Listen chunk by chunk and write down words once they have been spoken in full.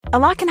A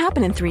lot can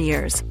happen in 3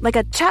 years, like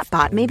a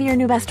chatbot may be your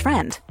new best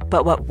friend.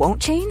 But what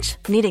won't change?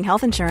 Needing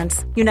health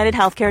insurance. United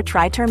Healthcare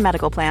Tri-Term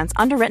Medical Plans,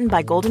 underwritten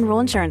by Golden Rule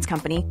Insurance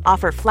Company,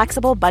 offer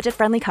flexible,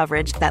 budget-friendly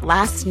coverage that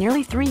lasts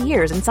nearly 3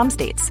 years in some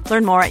states.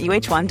 Learn more at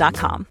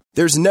uh1.com.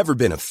 There's never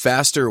been a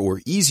faster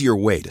or easier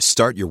way to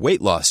start your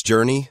weight loss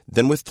journey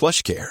than with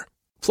PlushCare.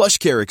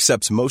 PlushCare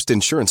accepts most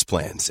insurance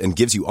plans and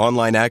gives you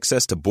online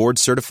access to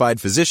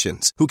board-certified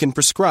physicians who can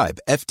prescribe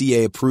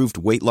FDA-approved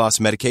weight loss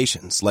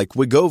medications like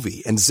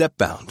Wegovy and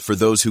Zepbound for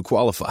those who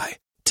qualify.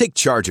 Take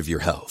charge of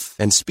your health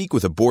and speak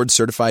with a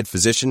board-certified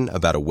physician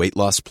about a weight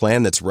loss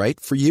plan that's right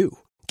for you.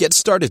 Get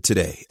started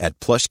today at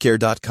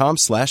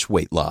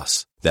plushcare.com/weight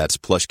loss. That's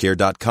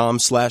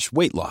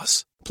plushcare.com/weight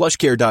loss.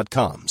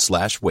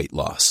 plushcare.com/weight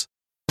loss.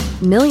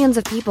 Millions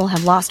of people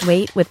have lost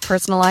weight with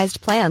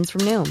personalized plans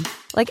from Noom.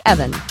 Like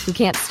Evan, who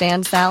can't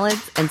stand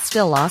salads and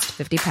still lost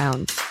 50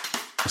 pounds.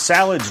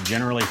 Salads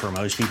generally for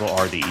most people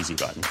are the easy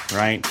button,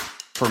 right?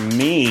 For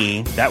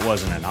me, that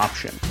wasn't an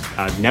option.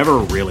 I never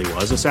really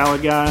was a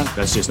salad guy.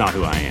 That's just not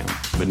who I am.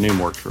 But Noom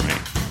worked for me.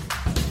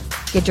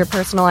 Get your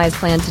personalized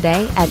plan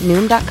today at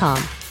Noom.com.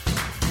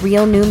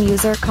 Real Noom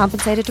user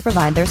compensated to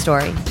provide their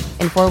story.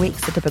 In 4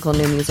 weeks, the typical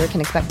Noom user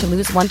can expect to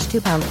lose 1 to 2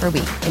 pounds per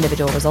week.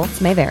 Individual results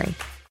may vary.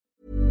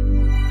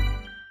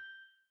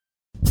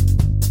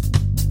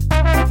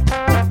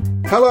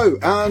 Hello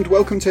and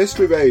welcome to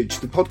History Rage,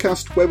 the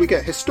podcast where we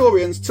get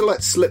historians to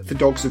let slip the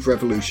dogs of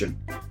revolution.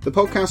 The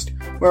podcast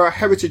where our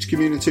heritage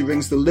community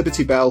rings the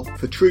Liberty Bell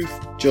for truth,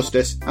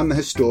 justice and the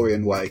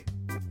historian way.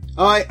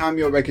 I am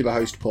your regular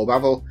host Paul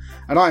Bavill,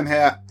 and I'm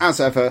here, as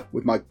ever,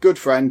 with my good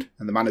friend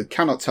and the man who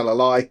cannot tell a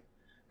lie,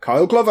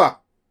 Kyle Glover.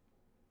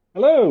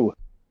 Hello.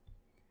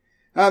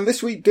 And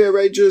this week, dear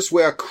Ragers,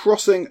 we are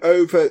crossing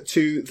over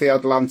to the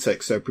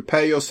Atlantic, so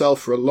prepare yourself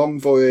for a long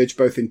voyage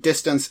both in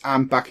distance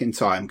and back in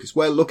time, because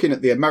we're looking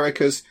at the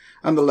Americas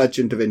and the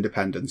legend of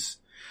independence.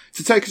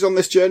 To take us on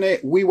this journey,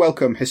 we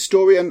welcome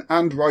historian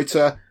and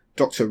writer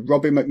Dr.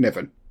 Robbie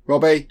MacNiven.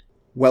 Robbie,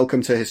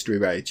 welcome to History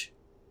Rage.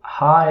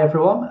 Hi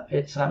everyone,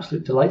 it's an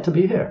absolute delight to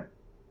be here.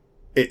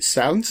 It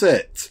sounds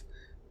it.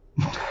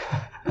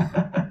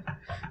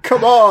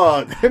 Come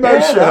on,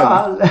 emotion!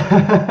 Yeah,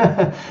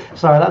 no,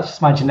 sorry, that's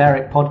just my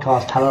generic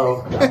podcast.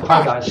 Hello.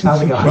 Hi guys,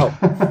 how's it going?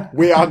 Well,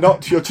 we are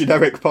not your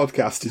generic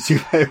podcast, as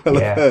you may well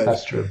have heard.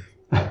 That's true.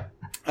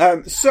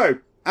 So,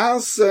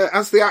 as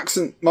the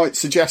accent might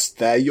suggest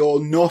there,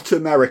 you're not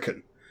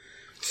American.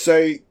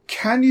 So,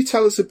 can you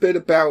tell us a bit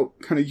about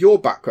kind of your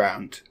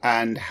background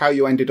and how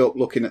you ended up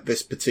looking at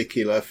this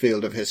particular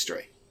field of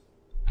history?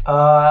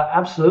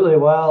 Absolutely.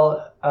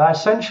 Well,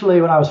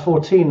 essentially, when I was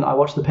 14, I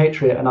watched The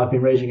Patriot, and I've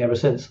been raging ever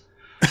since.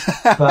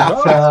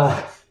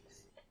 But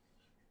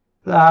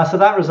so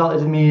that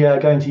resulted in me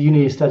going to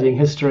uni, studying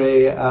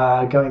history,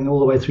 going all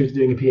the way through to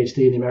doing a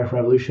PhD in the American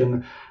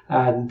Revolution,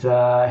 and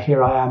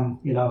here I am,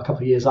 a couple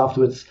of years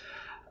afterwards.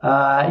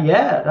 I'm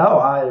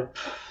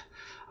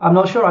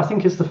not sure. I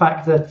think it's the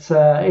fact that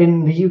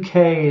in the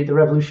UK, the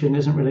revolution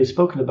isn't really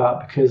spoken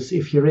about, because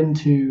if you're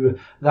into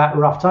that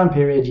rough time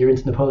period, you're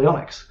into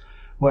Napoleonics.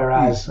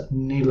 Whereas,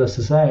 needless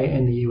to say,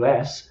 in the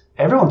US,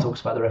 everyone talks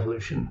about the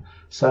revolution.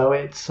 So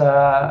it's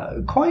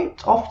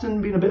quite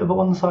often been a bit of a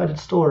one-sided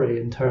story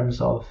in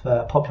terms of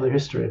popular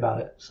history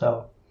about it.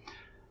 So,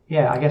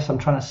 yeah, I guess I'm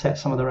trying to set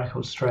some of the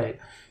records straight.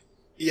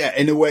 Yeah,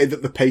 in a way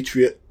that The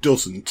Patriot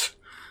doesn't.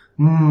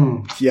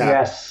 Yeah.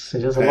 Yes,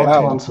 it is a lot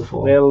to answer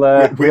for.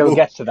 We'll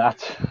get to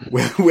that.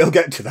 We'll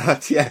get to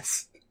that,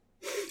 yes.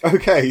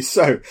 Okay,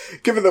 so,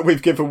 given that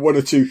we've given one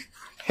or two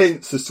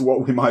hints as to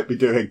what we might be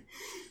doing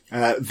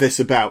this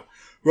about,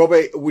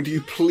 Robbie, would you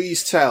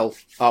please tell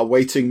our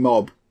waiting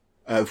mob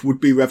of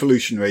would-be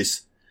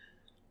revolutionaries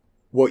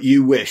what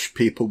you wish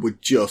people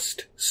would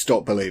just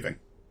stop believing?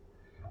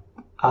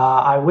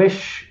 I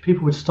wish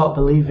people would stop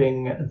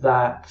believing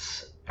that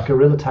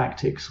guerrilla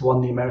tactics won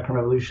the American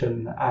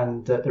Revolution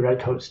and that the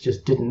Redcoats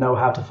just didn't know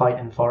how to fight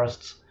in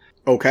forests.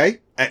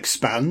 Okay,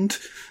 expand.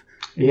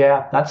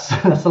 Yeah, that's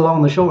the long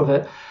and the short of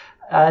it.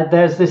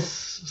 There's this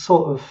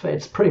sort of,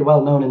 it's pretty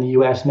well known in the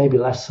US, maybe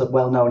less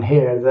well known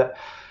here, that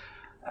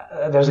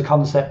there's a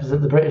concept that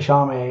the British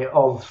Army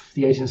of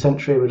the 18th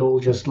century would all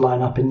just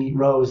line up in neat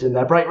rows in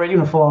their bright red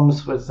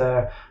uniforms with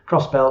their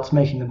cross belts,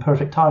 making them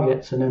perfect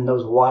targets, and then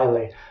those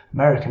wily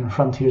American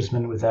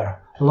frontiersmen with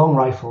their long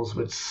rifles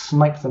would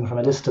snipe them from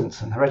a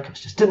distance, and the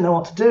Redcoats just didn't know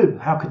what to do.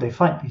 How could they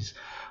fight these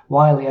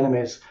wily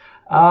enemies?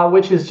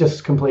 Which is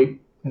just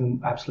complete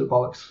and absolute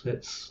bollocks.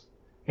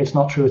 It's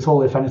not true at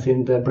all. If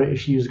anything, the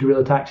British used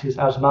guerrilla tactics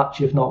as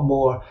much, if not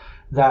more,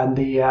 than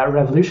the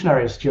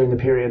revolutionaries during the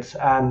periods,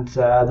 and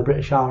the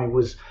British Army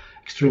was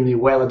extremely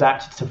well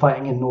adapted to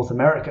fighting in North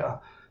America.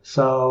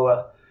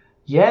 So,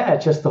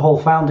 just the whole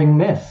founding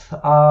myth.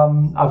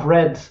 I've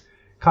read,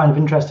 kind of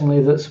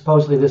interestingly, that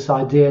supposedly this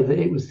idea that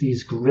it was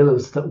these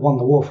guerrillas that won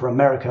the war for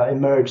America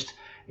emerged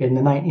in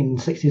the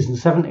 1960s and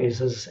 70s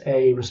as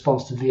a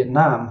response to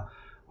Vietnam,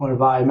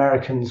 whereby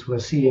Americans were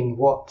seeing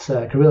what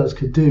guerrillas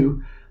could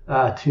do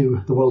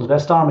to the world's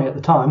best army at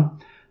the time,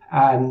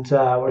 and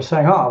we're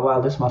saying,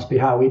 this must be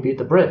how we beat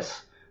the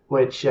Brits.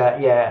 which,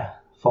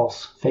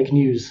 false. Fake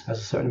news, as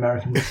a certain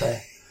American would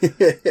say.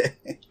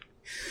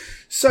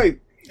 So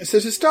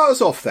to start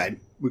us off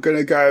then, we're going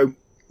to go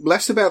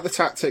less about the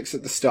tactics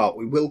at the start.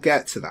 We will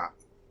get to that.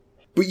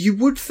 But you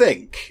would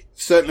think,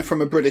 certainly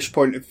from a British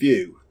point of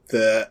view,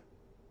 that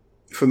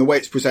from the way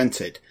it's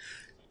presented,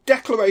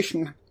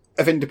 Declaration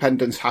of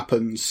Independence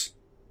happens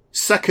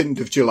 2nd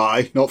of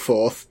July, not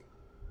 4th.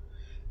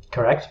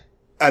 Correct.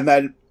 And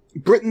then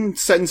Britain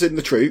sends in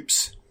the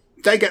troops.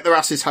 They get their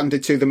asses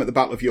handed to them at the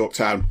Battle of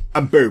Yorktown.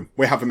 And boom,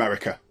 we have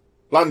America.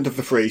 Land of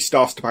the free,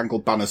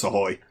 Star-Spangled Banners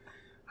ahoy.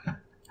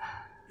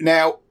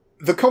 Now,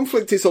 the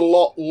conflict is a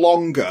lot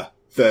longer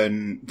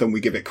than we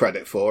give it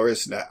credit for,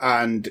 isn't it?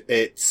 And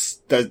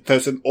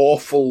there's an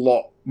awful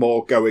lot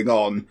more going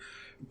on,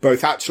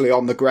 both actually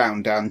on the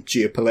ground and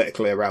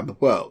geopolitically around the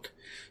world.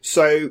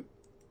 So,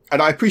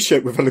 and I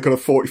appreciate we've only got a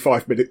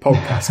 45-minute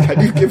podcast.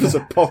 Can you give us a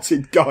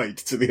potted guide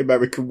to the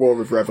American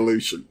War of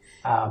Revolution?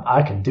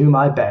 I can do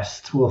my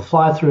best. We'll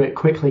fly through it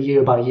quickly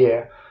year by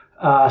year.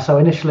 So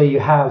initially you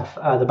have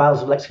the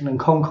battles of Lexington and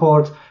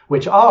Concord,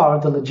 which are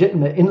the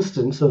legitimate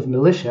instance of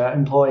militia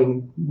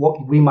employing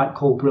what we might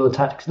call guerrilla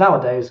tactics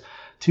nowadays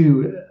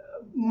to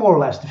more or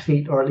less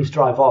defeat or at least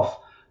drive off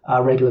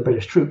regular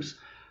British troops.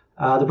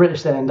 The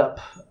British then end up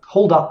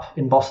holed up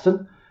in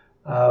Boston,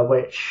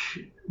 which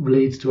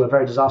leads to a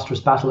very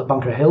disastrous battle at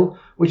Bunker Hill,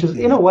 which is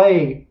in a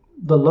way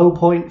the low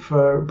point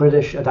for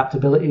British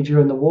adaptability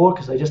during the war,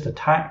 because they just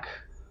attack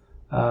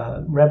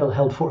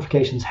rebel-held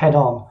fortifications head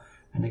on.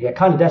 And they get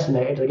kind of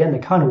decimated. Again, they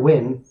kind of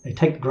win. They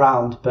take the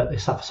ground, but they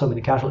suffer so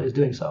many casualties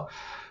doing so.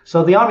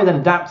 So the army then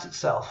adapts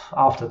itself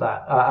after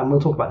that. And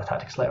we'll talk about the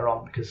tactics later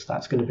on, because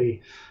that's going to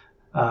be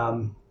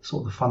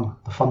sort of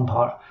the fun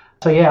part.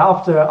 So yeah,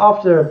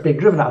 after being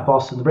driven out of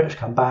Boston, the British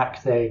come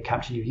back. They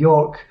capture New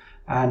York,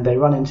 and they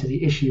run into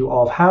the issue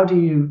of how do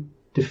you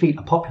defeat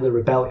a popular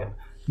rebellion?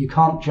 You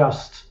can't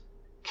just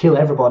kill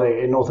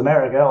everybody in North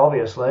America,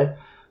 obviously,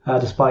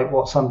 despite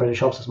what some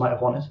British officers might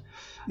have wanted.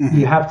 Mm-hmm.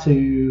 You have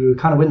to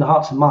kind of win the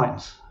hearts and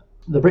minds.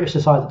 The British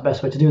decide that the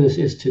best way to do this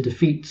is to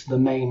defeat the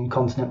main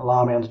Continental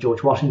Army under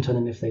George Washington,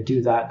 and if they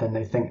do that, then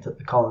they think that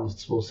the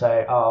colonists will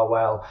say, oh,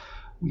 well,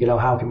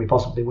 how can we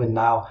possibly win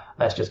now?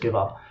 Let's just give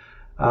up.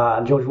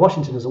 And George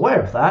Washington is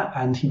aware of that,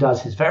 and he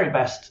does his very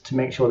best to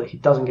make sure that he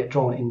doesn't get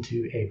drawn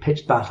into a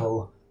pitched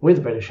battle with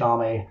the British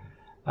Army,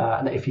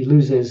 and that if he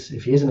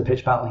is in a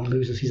pitched battle and he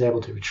loses, he's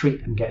able to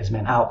retreat and get his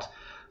men out.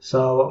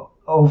 So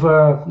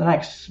over the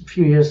next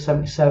few years,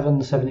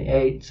 77,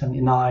 78,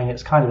 79,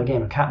 it's kind of a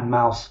game of cat and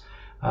mouse.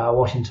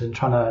 Washington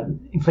trying to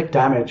inflict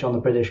damage on the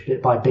British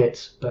bit by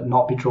bit, but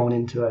not be drawn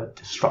into a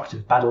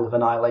destructive battle of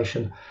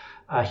annihilation.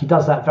 He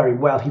does that very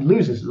well. He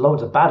loses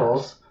loads of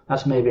battles.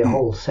 That's maybe a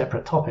whole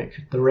separate topic,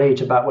 the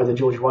rage about whether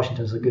George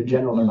Washington is a good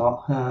general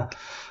or not.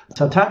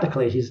 So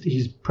tactically,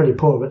 he's pretty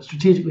poor, but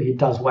strategically he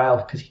does well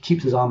because he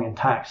keeps his army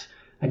intact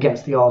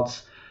against the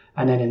odds.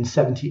 And then in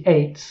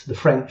 78, the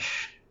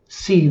French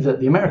see that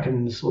the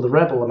Americans, or the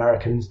rebel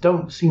Americans,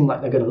 don't seem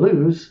like they're going to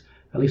lose,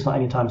 at least not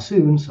anytime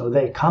soon, so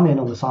they come in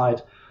on the side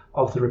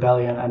of the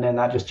rebellion, and then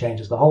that just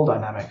changes the whole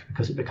dynamic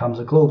because it becomes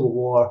a global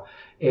war.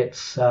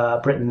 It's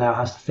Britain now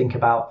has to think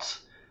about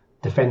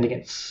defending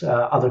its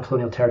other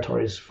colonial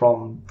territories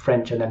from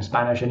French and then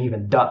Spanish and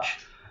even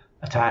Dutch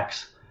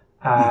attacks,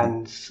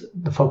 and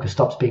the focus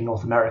stops being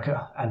North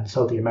America, and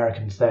so the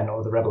Americans then,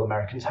 or the rebel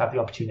Americans, have the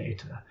opportunity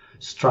to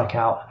strike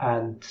out.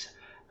 And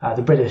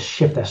the British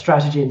shift their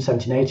strategy in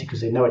 1780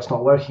 because they know it's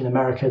not working in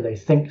America. They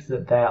think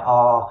that there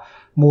are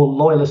more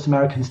loyalist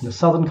Americans in the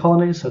southern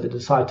colonies, so they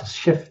decide to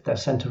shift their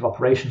center of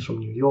operations from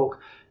New York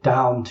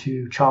down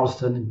to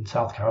Charleston in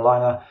South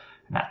Carolina.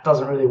 And that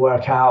doesn't really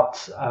work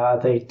out.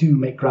 They do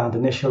make ground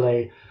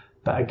initially,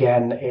 but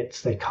again,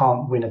 they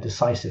can't win a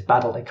decisive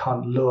battle. They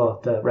can't lure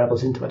the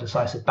rebels into a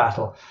decisive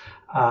battle.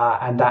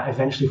 And that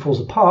eventually falls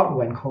apart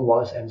when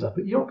Cornwallis ends up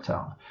at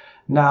Yorktown.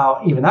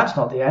 Now, even that's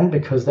not the end,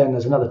 because then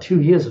there's another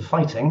 2 years of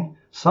fighting,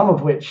 some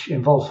of which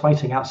involves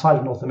fighting outside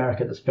of North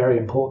America that's very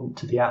important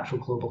to the actual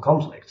global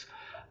conflict.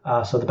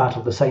 So the Battle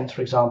of the Saints,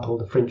 for example,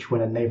 the British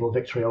win a naval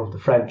victory over the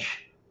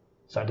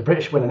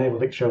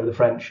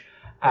French,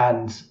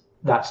 and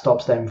that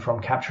stops them from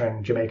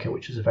capturing Jamaica,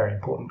 which is a very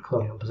important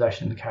colonial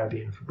possession in the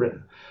Caribbean for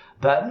Britain.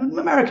 But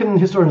American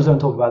historians don't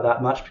talk about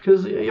that much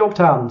because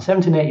Yorktown,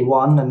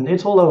 1781, and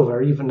it's all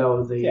over, even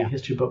though the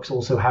history books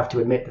also have to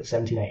admit that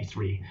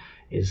 1783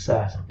 is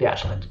the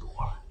actual end of the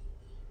war.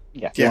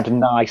 Yeah, you want a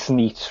nice,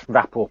 neat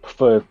wrap-up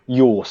for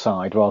your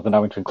side rather than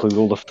having to include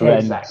all the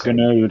French. Exactly.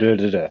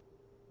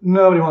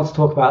 Nobody wants to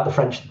talk about the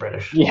French and the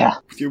British. Yeah.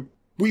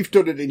 We've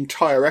done an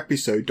entire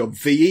episode on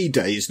VE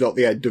Days, not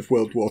the end of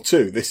World War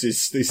II. This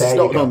is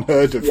not an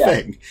unheard of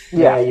thing.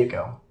 Yeah, there you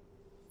go.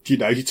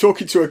 You're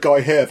talking to a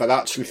guy here that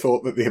actually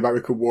thought that the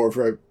American War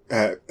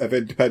of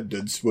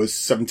Independence was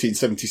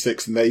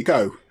 1776, and there you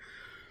go.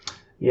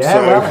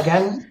 Yeah, well,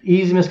 again,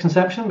 easy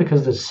misconception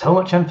because there's so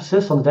much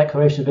emphasis on the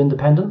Declaration of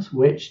Independence,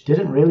 which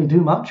didn't really do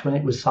much when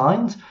it was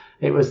signed.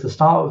 It was the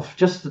start of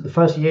just the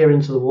first year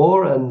into the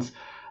war, and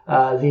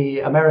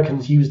The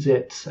Americans used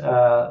it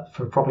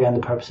for propaganda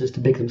purposes to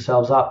big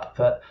themselves up,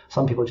 but a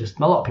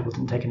lot of people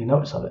didn't take any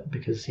notice of it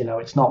because,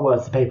 it's not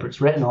worth the paper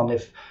it's written on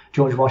if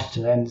George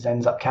Washington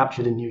ends up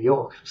captured in New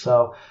York.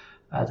 So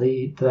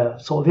the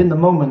sort of in the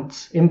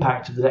moment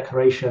impact of the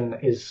Declaration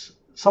is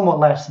somewhat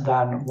less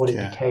than what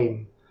it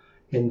became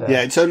in the...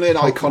 Yeah, it's only an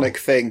iconic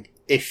thing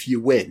if you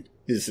win,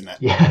 isn't it?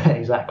 Yeah,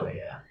 exactly,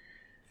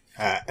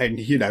 yeah. And,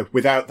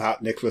 without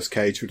that, Nicolas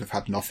Cage would have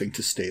had nothing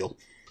to steal.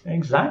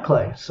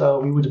 Exactly. So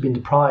we would have been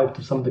deprived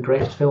of some of the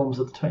greatest films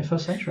of the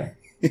 21st century.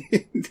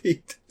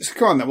 Indeed. So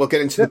come on then, we'll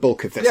get into the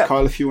bulk of this. Yeah.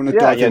 Kyle, if you want to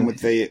dive in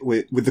with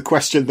the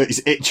question that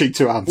he's itching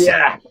to answer.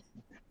 Yeah.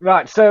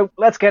 Right, so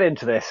let's get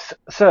into this.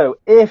 So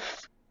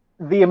if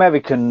the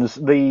Americans,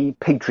 the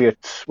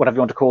Patriots, whatever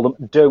you want to call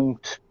them,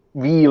 don't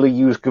really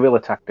use guerrilla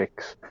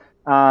tactics,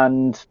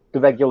 and the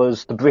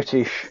regulars, the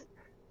British,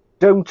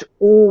 don't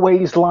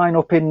always line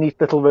up in neat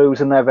little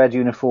rows in their red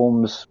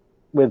uniforms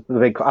with the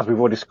big, as we've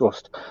already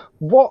discussed,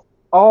 what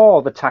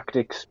are the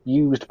tactics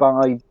used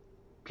by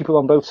people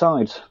on both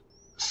sides?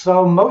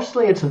 So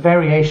mostly it's a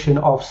variation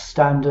of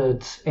standard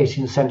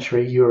 18th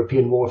century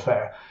European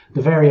warfare.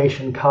 The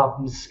variation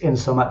comes in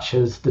so much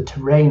as the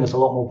terrain is a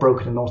lot more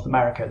broken in North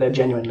America. There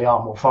genuinely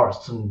are more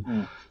forests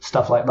and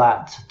stuff like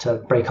that to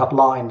break up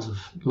lines of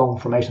long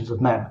formations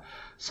of men.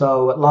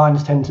 So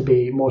lines tend to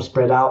be more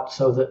spread out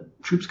so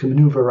that troops can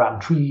maneuver around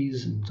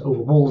trees and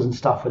over walls and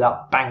stuff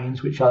without banging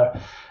into each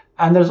other.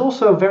 And there's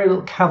also very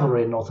little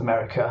cavalry in North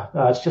America.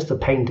 It's just a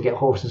pain to get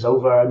horses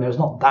over, and there's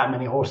not that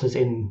many horses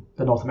in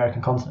the North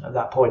American continent at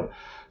that point.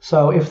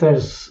 So if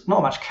there's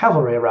not much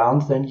cavalry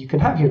around, then you can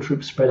have your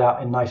troops spread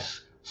out in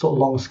nice sort of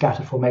long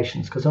scattered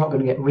formations because they're not going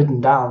to get ridden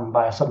down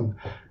by a sudden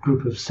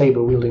group of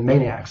saber-wielding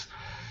maniacs.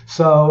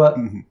 So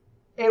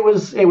it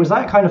was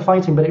that kind of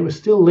fighting, but it was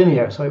still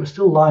linear. So it was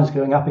still lines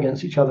going up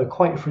against each other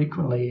quite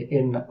frequently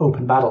in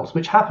open battles,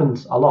 which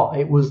happens a lot.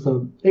 It was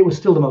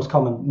still the most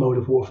common mode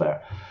of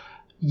warfare.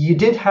 You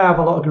did have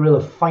a lot of guerrilla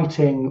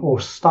fighting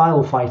or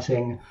style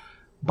fighting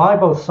by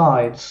both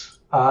sides.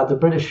 The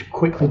British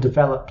quickly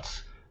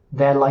developed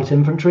their light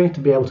infantry to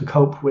be able to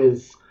cope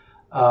with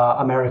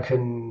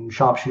American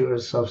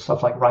sharpshooters, so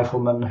stuff like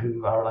riflemen,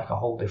 who are like a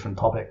whole different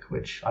topic,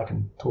 which I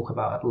can talk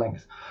about at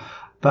length.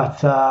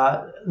 But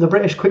the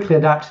British quickly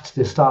adapted to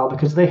this style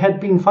because they had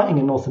been fighting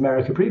in North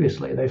America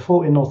previously. They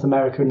fought in North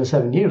America in the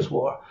 7 Years'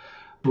 War.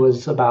 It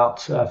was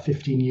about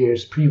 15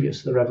 years previous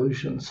to the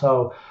Revolution.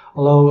 So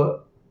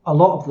although a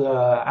lot of the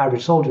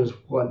average soldiers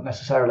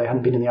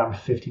hadn't been in the army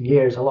for 15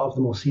 years, a lot of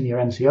the more senior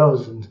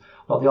NCOs and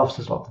a lot of the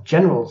officers, a lot of the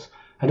generals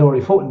had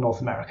already fought in North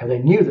America. They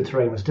knew the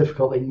terrain was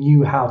difficult. They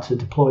knew how to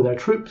deploy their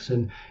troops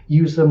and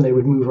use them. They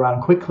would move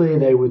around quickly.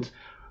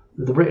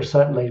 The British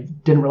certainly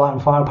didn't rely on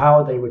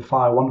firepower. They would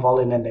fire one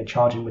volley and then they'd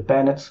charge in with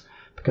bayonets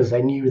because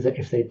they knew that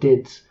if they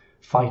did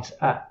fight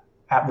at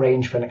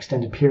range for an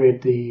extended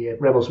period, the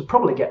rebels would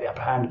probably get the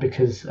upper hand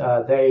because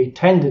they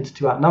tended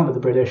to outnumber the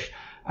British.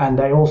 And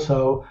they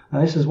also,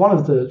 and this is one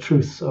of the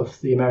truths of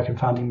the American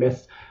founding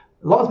myth,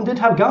 a lot of them did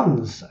have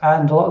guns,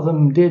 and a lot of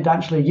them did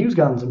actually use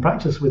guns and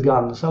practice with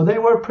guns. So they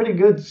were pretty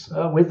good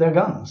with their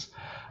guns.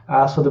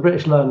 So the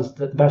British learned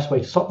that the best way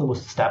to stop them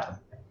was to stab them.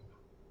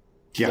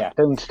 Yeah,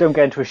 don't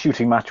get into a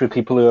shooting match with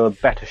people who are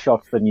better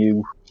shots than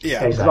you.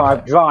 Yeah,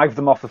 exactly. Drive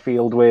them off the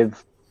field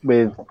with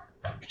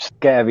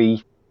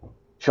scary,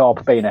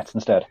 sharp bayonets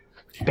instead.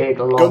 Big,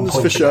 long guns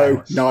for show,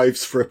 bayonets.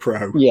 knives for a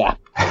pro. Yeah.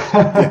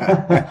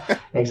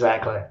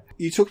 Exactly.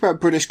 You talk about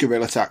British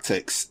guerrilla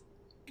tactics.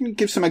 Can you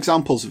give some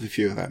examples of a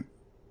few of them?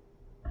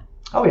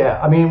 Oh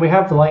yeah, I mean, we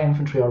have the light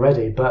infantry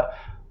already, but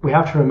we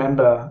have to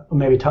remember,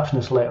 maybe touch on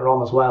this later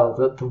on as well,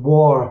 that the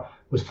war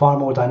was far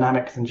more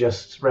dynamic than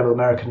just rebel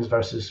Americans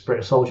versus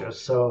British soldiers.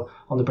 So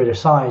on the British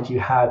side, you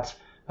had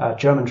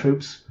German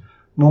troops,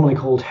 normally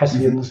called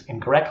Hessians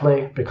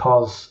incorrectly,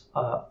 because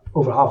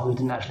over half of them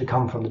didn't actually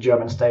come from the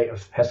German state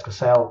of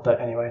Hesse-Cassel,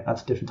 but anyway,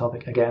 that's a different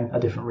topic, again, a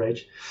different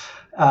rage.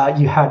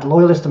 You had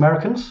loyalist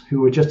Americans, who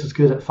were just as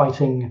good at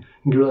fighting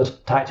guerrilla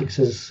tactics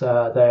as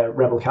their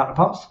rebel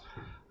counterparts.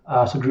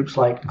 So groups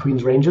like the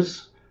Queen's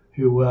Rangers,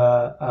 who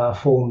were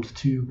formed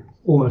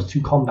almost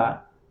to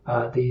combat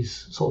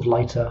these sort of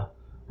lighter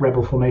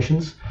rebel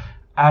formations.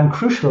 And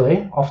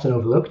crucially, often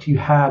overlooked, you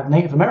had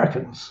Native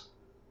Americans,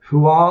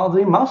 who are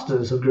the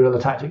masters of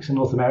guerrilla tactics in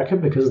North America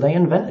because they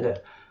invented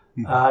it.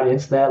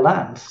 It's their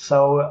land.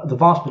 So the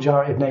vast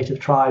majority of native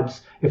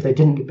tribes, if they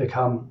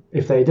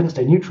didn't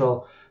stay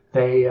neutral,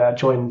 they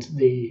joined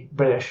the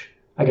British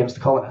against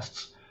the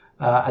colonists.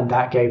 And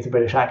that gave the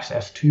British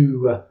access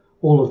to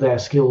all of their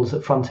skills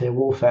at frontier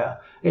warfare.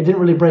 It didn't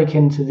really break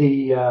into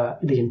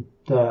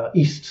the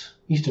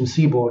eastern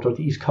seaboard or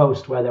the east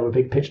coast where there were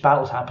big pitched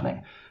battles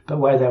happening, but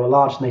where there were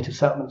large native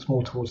settlements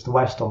more towards the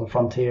west on the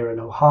frontier in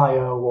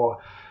Ohio or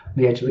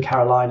the edge of the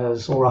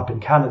Carolinas or up in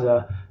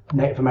Canada.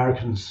 Native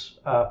Americans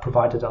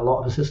provided a lot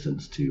of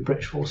assistance to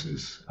British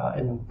forces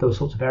in those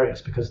sorts of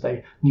areas because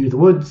they knew the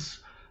woods.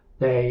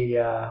 They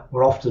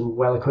were often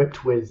well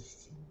equipped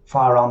with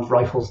firearms,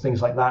 rifles,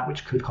 things like that,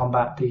 which could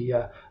combat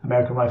the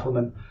American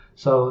riflemen.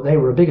 So they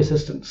were a big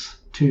assistance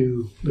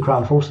to the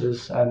Crown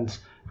forces and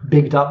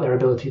bigged up their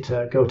ability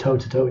to go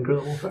toe-to-toe in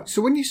guerrilla warfare.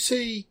 So when you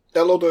see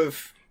a lot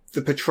of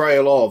the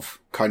portrayal of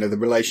kind of the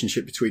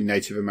relationship between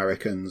Native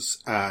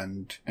Americans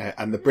and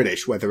the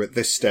British, whether at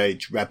this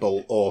stage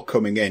rebel or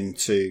coming in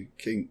to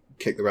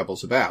kick the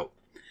rebels about,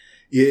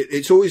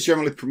 it's always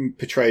generally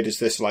portrayed as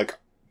this, like,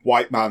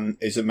 white man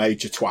is a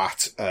major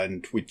twat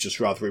and we'd just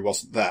rather he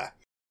wasn't there.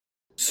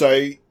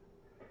 So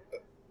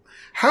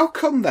how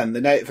come then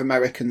the Native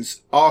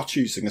Americans are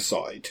choosing a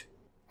side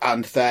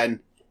and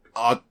then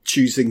are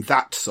choosing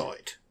that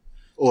side?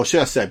 Or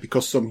should I say,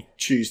 because some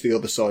choose the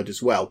other side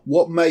as well.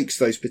 What makes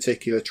those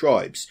particular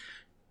tribes,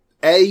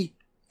 A,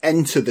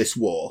 enter this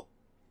war,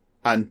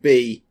 and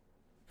B,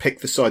 pick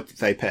the side that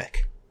they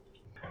pick?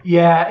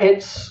 Yeah,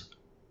 it's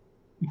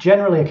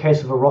generally a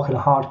case of a rock and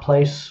a hard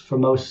place for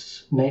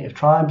most native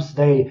tribes.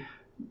 They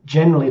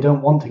generally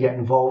don't want to get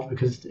involved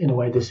because, in a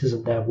way, this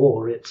isn't their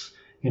war. It's,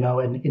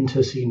 an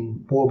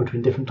interscene war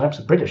between different types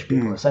of British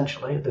people,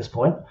 essentially, at this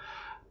point.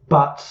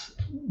 But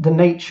the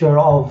nature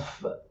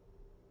of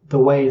the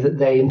way that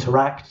they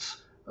interact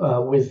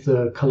with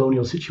the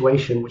colonial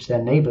situation, which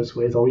they're neighbours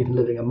with, or even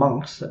living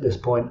amongst at this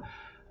point,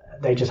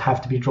 they just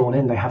have to be drawn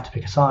in. They have to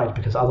pick a side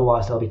because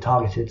otherwise they'll be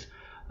targeted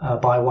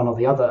by one or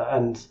the other.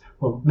 And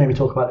we'll maybe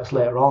talk about this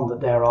later on, that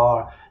there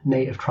are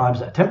native tribes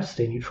that attempt to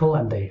stay neutral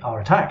and they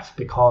are attacked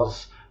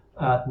because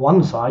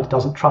one side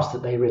doesn't trust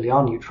that they really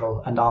are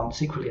neutral and aren't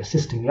secretly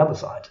assisting the other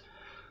side.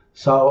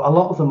 So a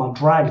lot of them are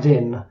dragged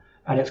in,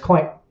 and it's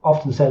quite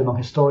often said among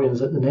historians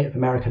that the Native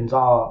Americans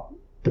are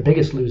the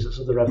biggest losers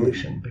of the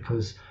revolution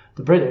because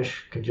the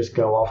British could just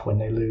go off when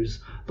they lose.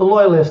 The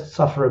Loyalists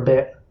suffer a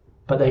bit,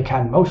 but they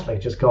can mostly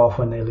just go off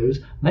when they lose.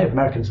 Native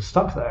Americans are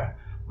stuck there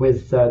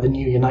with the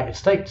new United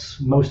States,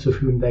 most of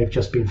whom they've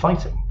just been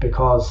fighting,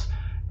 because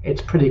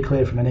it's pretty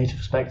clear from a native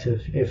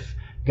perspective, if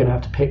you're going to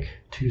have to pick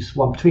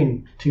one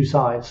between two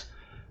sides,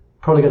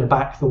 probably going to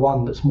back the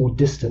one that's more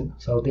distant,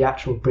 so the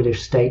actual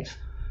British state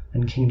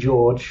and King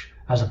George,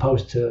 as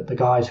opposed to the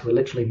guys who are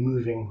literally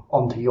moving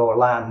onto your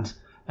land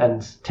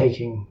and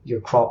taking your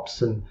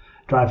crops and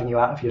driving you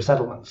out of your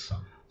settlements.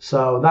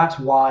 So that's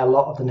why a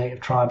lot of the native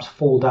tribes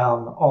fall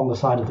down on the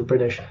side of the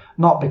British,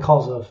 not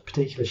because of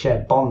particular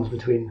shared bonds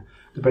between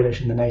the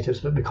British and the natives,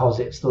 but because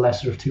it's the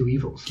lesser of two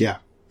evils. Yeah.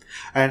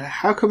 And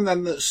how come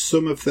then that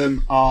some of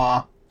them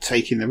are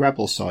taking the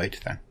rebel side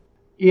then?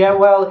 Yeah,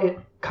 well, it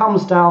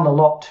comes down a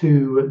lot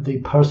to the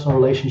personal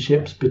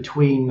relationships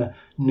between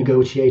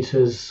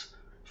negotiators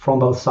from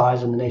both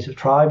sides and the native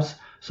tribes.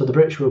 So the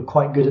British were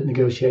quite good at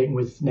negotiating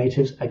with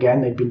natives.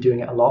 Again, they'd been doing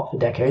it a lot for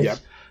decades. Yep.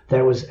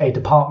 There was a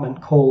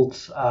department called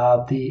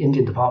the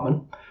Indian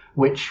Department,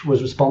 which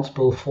was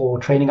responsible for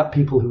training up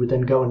people who would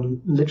then go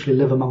and literally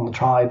live among the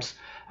tribes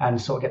and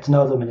sort of get to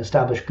know them and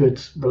establish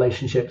good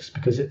relationships,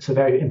 because it's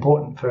very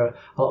important for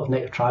a lot of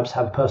native tribes to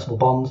have a personal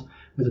bond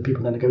with the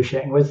people they're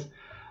negotiating with.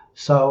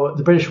 So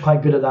the British were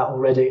quite good at that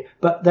already.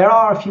 But there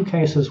are a few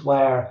cases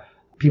where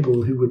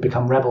people who would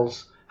become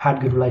rebels had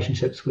good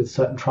relationships with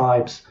certain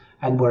tribes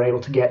and were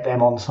able to get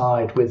them on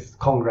side with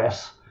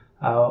Congress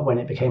when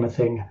it became a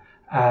thing.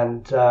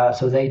 And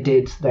so they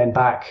did then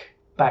back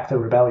the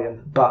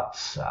rebellion. But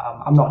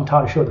I'm not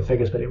entirely sure of the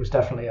figures, but it was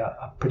definitely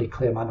a pretty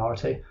clear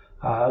minority.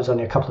 There was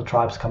only a couple of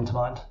tribes come to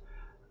mind.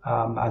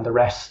 And the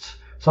rest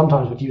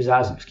sometimes would use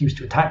that as an excuse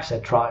to attack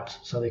said tribes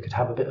so they could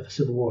have a bit of a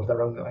civil war of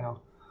their own going on.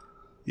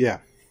 Yeah.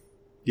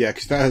 Yeah,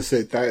 because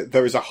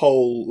there is a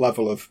whole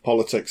level of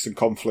politics and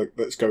conflict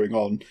that's going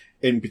on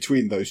in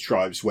between those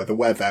tribes, whether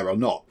we're there or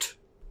not.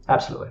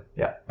 Absolutely,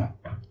 yeah.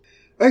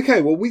 Okay,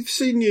 well, we've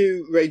seen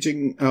you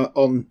raging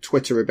on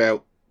Twitter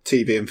about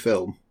TV and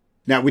film.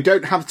 Now, we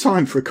don't have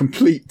time for a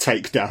complete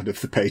takedown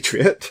of the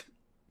Patriot,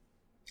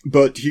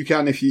 but you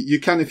can if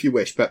you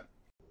wish. But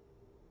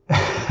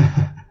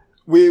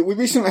we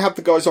recently had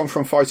the guys on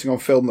from Fighting on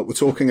Film that were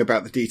talking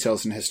about the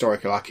details and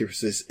historical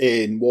accuracies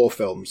in war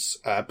films.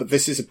 But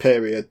this is a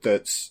period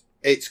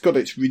it's got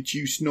its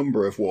reduced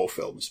number of war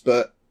films.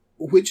 But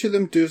which of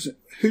them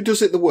who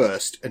does it the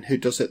worst and who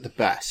does it the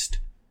best?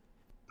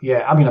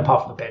 Yeah, I mean,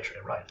 apart from the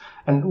Patriot, right?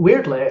 And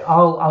weirdly,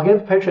 I'll give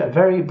the Patriot a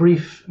very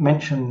brief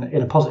mention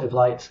in a positive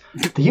light.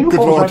 The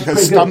uniforms are pretty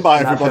good. Stand by,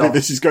 everybody.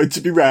 This is going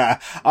to be rare.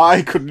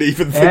 I couldn't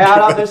even think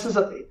of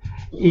it.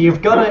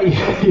 You've got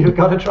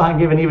to try and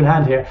give an even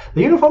hand here.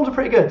 The uniforms are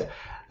pretty good.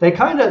 They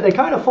kind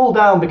of fall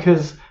down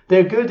because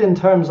they're good in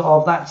terms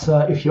of that's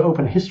if you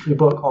open a history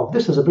book of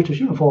this is a British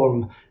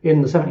uniform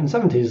in the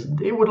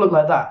 1770s, it would look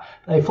like that.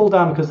 They fall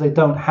down because they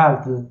don't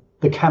have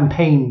the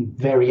campaign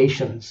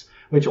variations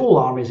which all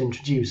armies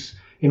introduce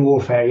in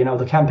warfare. The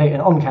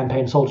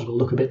on-campaign soldiers will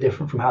look a bit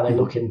different from how they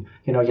look in,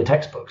 your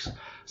textbooks.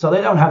 So they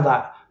don't have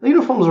that. The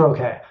uniforms are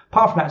okay.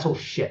 Apart from that, it's all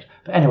shit.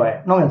 But anyway,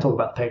 I'm not going to talk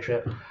about the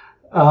Patriot.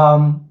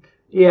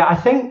 Yeah, I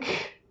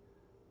think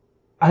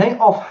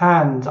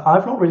offhand,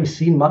 I've not really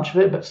seen much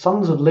of it, but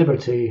Sons of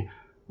Liberty,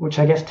 which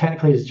I guess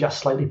technically is just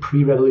slightly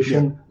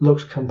pre-revolution,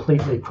 looks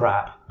completely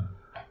crap.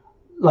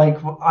 Like,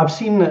 I've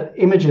seen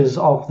images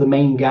of the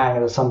main gang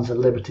of the Sons of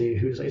Liberty,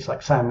 it's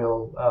like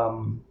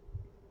Samuel,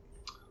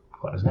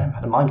 what his name? I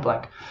had a mind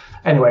blank.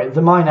 Anyway,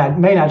 the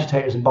main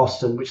agitators in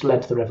Boston, which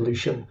led to the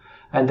revolution,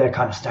 and they're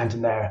kind of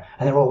standing there,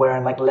 and they're all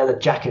wearing like leather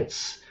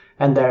jackets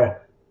and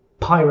their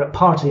pirate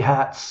party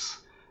hats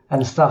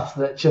and stuff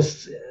that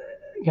just,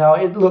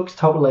 it looks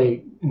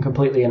totally and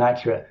completely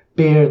inaccurate.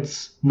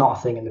 Beards, not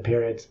a thing in the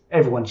period.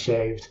 Everyone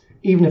shaved.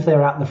 Even if they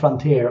were out in the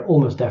frontier,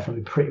 almost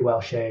definitely pretty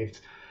well shaved.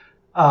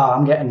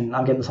 I'm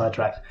getting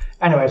sidetracked.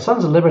 Anyway,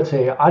 Sons of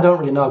Liberty, I don't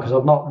really know because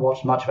I've not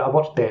watched much of it. I've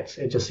watched bits.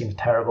 It just seems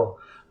terrible.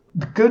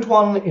 The good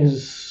one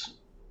is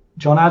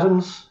John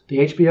Adams, the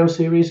HBO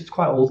series. It's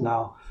quite old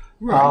now.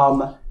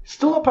 Right.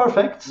 Still not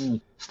perfect.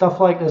 Stuff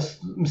like there's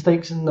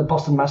mistakes in the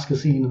Boston Massacre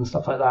scene and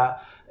stuff like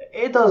that.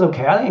 It does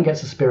okay. I think it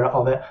gets the spirit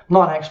of it. I'm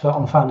not an expert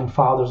on founding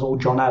fathers or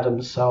John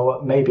Adams,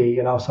 so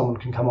maybe someone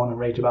can come on and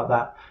rage about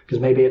that because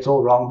maybe it's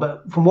all wrong.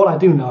 But from what I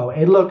do know,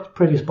 it looked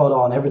pretty spot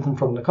on. Everything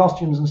from the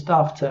costumes and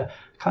stuff to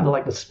kind of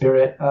like the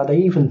spirit. They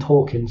even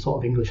talk in sort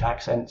of English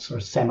accents or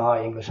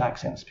semi-English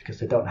accents because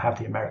they don't have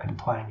the American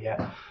twang yet,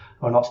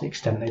 or not to the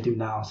extent they do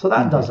now. So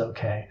that does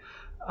okay.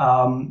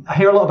 I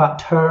hear a lot about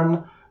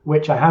Turn,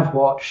 which I have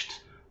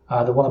watched.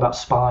 The one about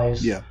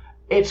spies. Yeah.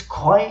 It's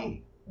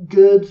quite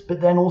good,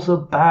 but then also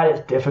bad.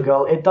 It's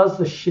difficult. It does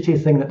the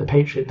shitty thing that The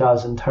Patriot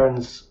does and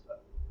turns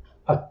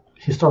a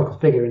historical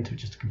figure into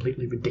just a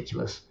completely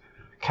ridiculous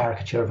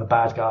caricature of a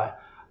bad guy.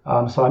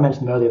 So I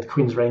mentioned earlier the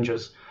Queen's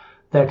Rangers.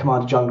 Their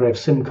commander, John Graves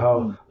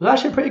Simcoe, was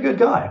actually a pretty good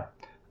guy.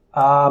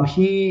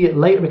 He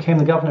later became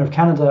the governor of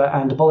Canada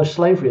and abolished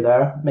slavery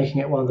there,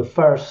 making it one of the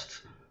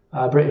first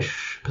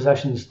British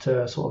possessions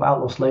to sort of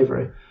outlaw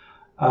slavery.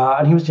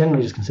 And he was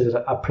generally just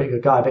considered a pretty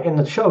good guy. But in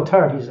the show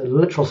Turn, he's a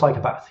literal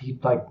psychopath. He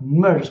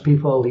murders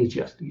people.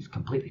 He's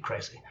completely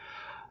crazy.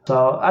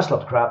 So that's a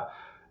lot of crap.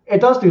 It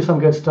does do some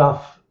good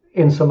stuff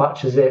in so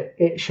much as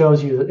it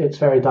shows you that it's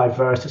very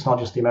diverse. It's not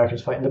just the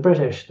Americans fighting the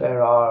British.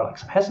 There are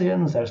some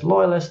Hessians, there's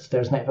loyalists,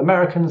 there's Native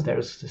Americans,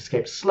 there's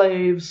escaped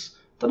slaves.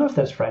 Don't know if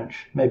there's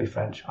French. Maybe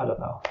French. I don't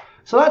know.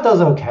 So that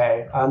does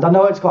okay. And I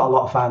know it's got a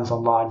lot of fans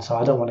online, so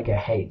I don't want to get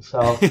hate.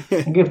 So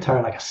I give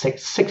Turn like a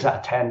 6 out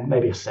of 10,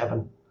 maybe a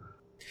 7.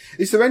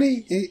 Is there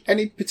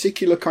any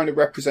particular kind of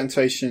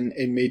representation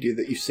in media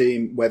that you've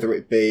seen, whether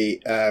it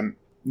be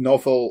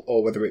novel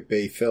or whether it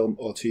be film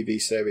or TV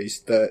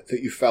series, that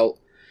you felt,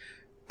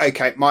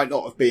 okay, it might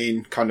not have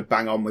been kind of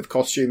bang on with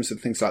costumes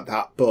and things like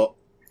that, but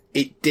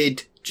it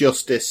did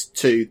justice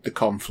to the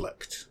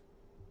conflict?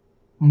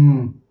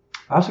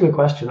 That's a good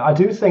question. I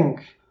do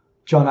think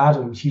John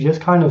Adams, you just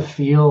kind of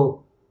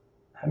feel,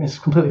 it's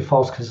completely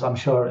false because I'm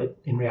sure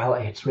in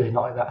reality it's really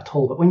not like that at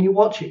all. But when you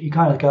watch it, you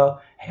kind of go,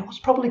 hey, it was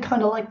probably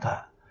kind of like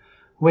that.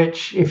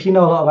 Which, if you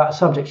know a lot about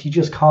subjects, you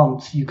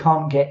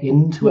can't get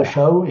into a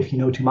show if you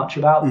know too much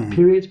about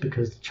periods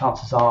because the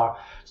chances are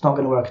it's not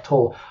going to work at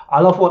all.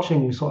 I love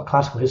watching sort of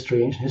classical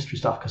history, ancient history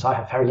stuff because I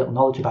have very little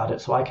knowledge about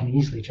it, so I can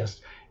easily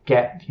just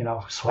get,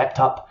 swept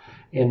up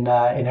in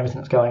everything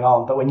that's going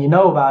on. But when you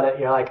know about it,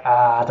 you're like,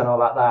 I don't know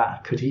about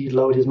that. Could he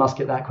load his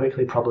musket that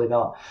quickly? Probably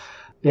not.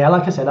 Yeah,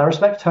 like I said, I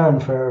respect Turn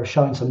for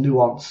showing some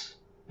nuance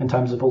in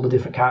terms of all the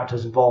different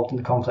characters involved in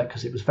the conflict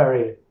because it was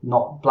very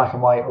not black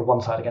and white or one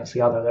side against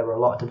the other. There were a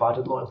lot of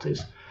divided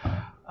loyalties.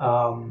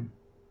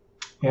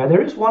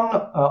 There is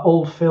one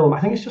old film, I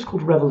think it's just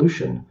called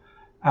Revolution,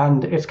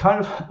 and it's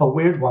kind of a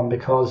weird one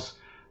because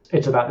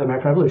it's about the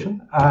American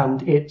Revolution,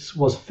 and it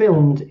was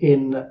filmed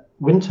in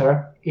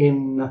winter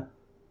in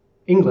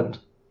England.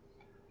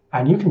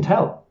 And you can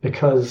tell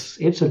because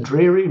it's a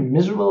dreary,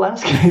 miserable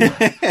landscape.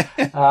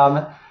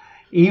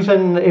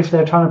 Even if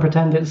they're trying to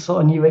pretend it's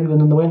sort of New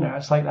England in the winter,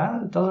 it's like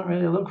that. It doesn't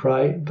really look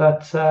right.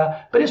 But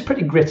it's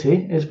pretty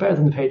gritty. It's better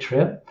than The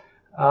Patriot.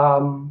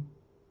 And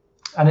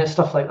it's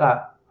stuff like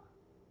that.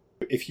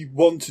 If you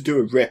want to do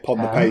a rip on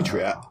The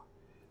Patriot,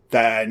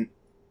 then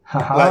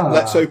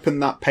let's open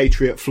that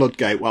Patriot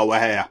floodgate while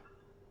we're here.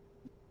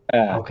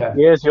 Okay.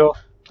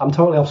 I'm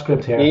totally off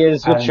script here.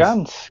 Here's your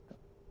chance.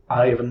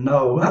 I don't even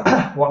know what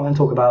I'm going to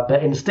talk about,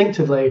 but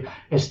instinctively,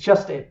 it's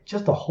just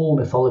the whole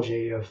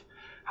mythology of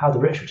how the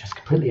British were just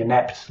completely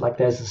inept. Like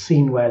there's a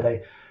scene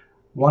where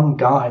one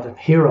guy, the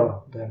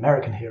hero, the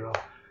American hero,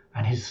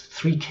 and his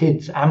 3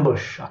 kids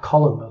ambush a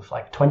column of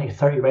like 20 or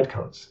 30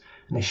 redcoats,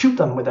 and they shoot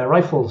them with their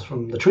rifles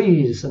from the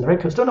trees, and the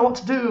redcoats don't know what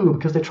to do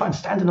because they try and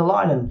stand in a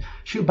line and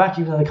shoot back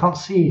even though they can't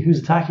see who's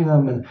attacking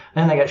them, and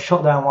then they get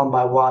shot down one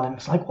by one, and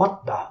it's like,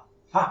 what the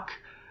fuck?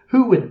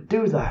 Who would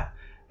do that?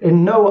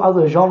 In no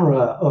other genre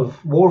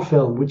of war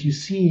film would you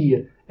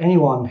see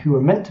anyone who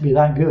were meant to be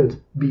that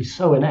good be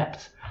so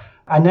inept.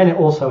 And then it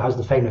also has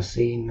the famous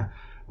scene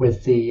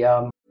with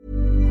the...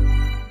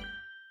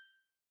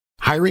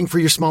 Hiring for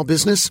your small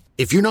business?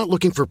 If you're not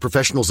looking for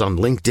professionals on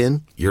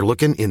LinkedIn, you're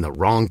looking in the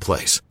wrong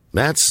place.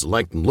 That's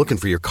like looking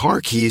for your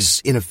car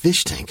keys in a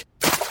fish tank.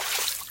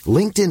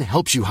 LinkedIn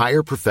helps you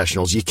hire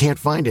professionals you can't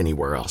find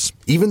anywhere else,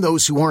 even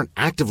those who aren't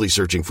actively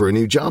searching for a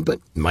new job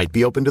but might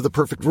be open to the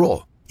perfect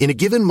role. In a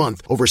given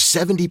month, over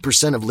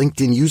 70% of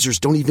LinkedIn users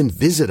don't even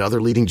visit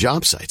other leading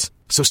job sites.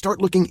 So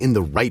start looking in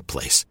the right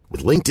place.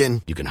 With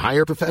LinkedIn, you can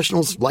hire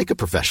professionals like a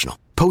professional.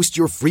 Post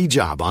your free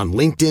job on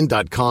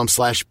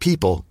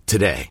linkedin.com/people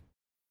today.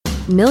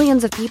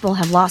 Millions of people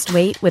have lost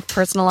weight with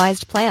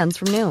personalized plans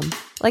from Noom.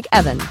 Like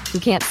Evan, who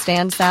can't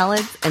stand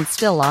salads and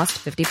still lost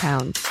 50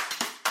 pounds.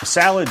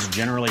 Salads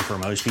generally for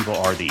most people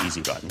are the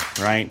easy button,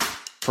 right?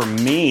 For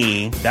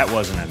me, that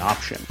wasn't an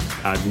option.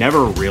 I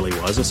never really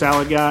was a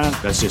salad guy.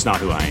 That's just not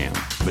who I am.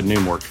 But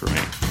Noom worked for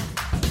me.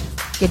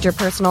 Get your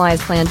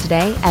personalized plan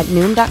today at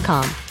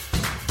Noom.com.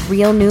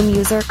 Real Noom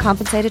user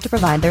compensated to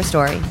provide their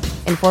story.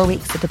 In 4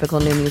 weeks, the typical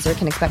Noom user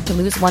can expect to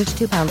lose 1 to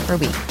 2 pounds per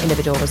week.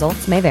 Individual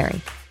results may vary.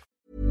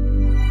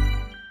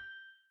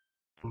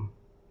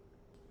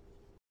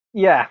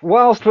 Yeah,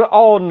 whilst we're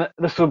on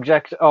the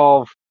subject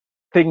of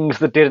things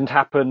that didn't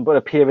happen but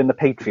appear in The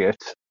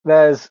Patriot,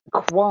 there's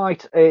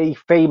quite a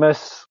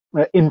famous,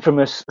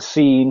 infamous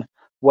scene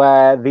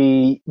where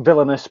the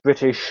villainous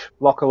British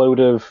lock a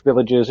load of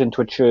villagers into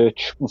a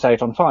church and set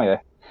it on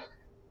fire.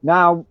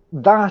 Now,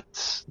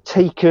 that's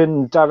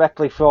taken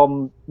directly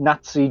from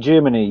Nazi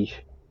Germany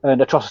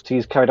and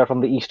atrocities carried out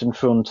on the Eastern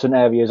Front and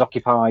areas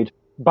occupied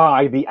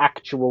by the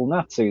actual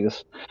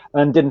Nazis,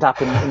 and didn't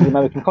happen in the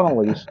American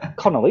colonies.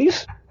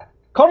 Colonies?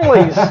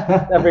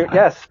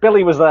 Yes,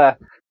 Billy was there.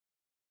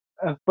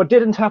 But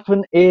didn't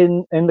happen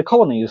in the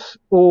colonies,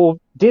 or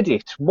did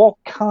it? What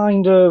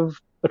kind of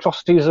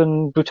atrocities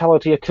and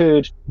brutality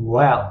occurred?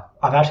 Well,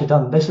 I've actually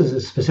done, this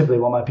is specifically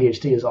what my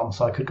PhD is on,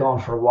 so I could go on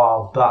for a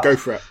while, but... Go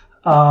for it.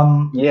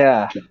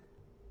 Yeah.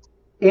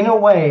 In a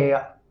way,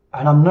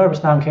 and I'm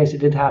nervous now in case it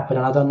did happen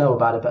and I don't know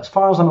about it, but as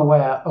far as I'm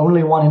aware,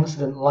 only one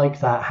incident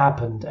like that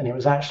happened, and it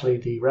was actually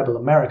the rebel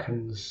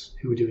Americans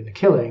who were doing the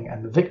killing,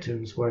 and the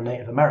victims were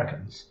Native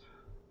Americans.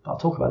 I'll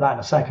talk about that in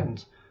a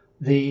second.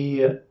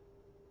 The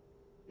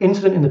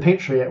incident in The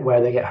Patriot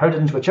where they get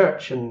herded into a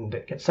church and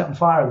it gets set on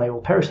fire and they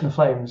all perish in the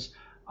flames,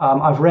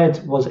 I've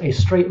read was a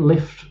straight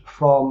lift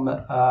from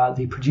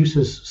the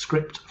producer's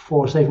script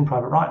for Saving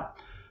Private Ryan,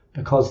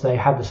 because they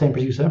had the same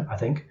producer, I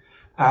think,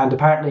 and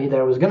apparently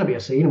there was going to be a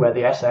scene where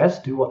the SS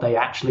do what they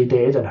actually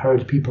did and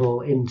herd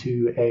people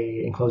into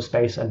a enclosed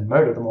space and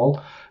murder them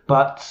all,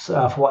 but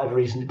for whatever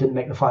reason it didn't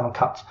make the final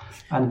cut,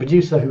 and the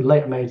producer who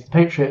later made The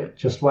Patriot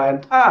just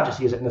went, just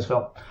use it in this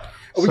film.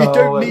 Well, you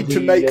don't need to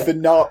make the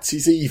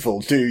Nazis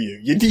evil, do you?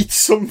 You need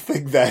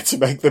something there to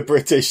make the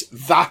British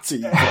that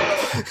evil.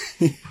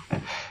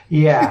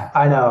 Yeah,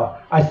 I know.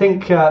 I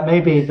think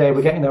maybe they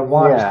were getting their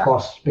wires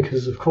crossed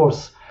because, of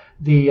course,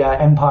 the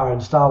Empire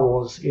in Star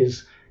Wars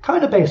is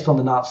kind of based on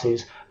the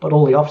Nazis, but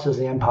all the officers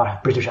in the Empire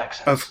have British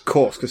accents. Of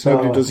course, because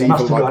nobody does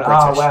evil like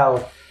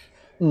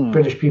British.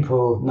 British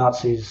people,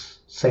 Nazis,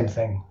 same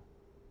thing.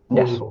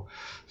 Yes. Evil.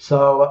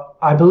 So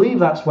I believe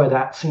that's where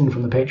that scene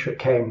from The Patriot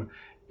came.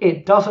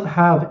 It doesn't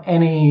have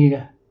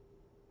any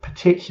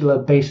particular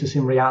basis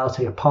in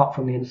reality apart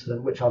from the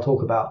incident, which I'll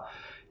talk about.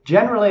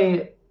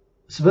 Generally,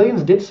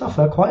 civilians did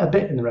suffer quite a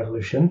bit in the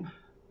revolution,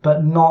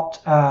 but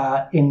not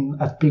in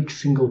a big,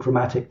 single,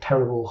 dramatic,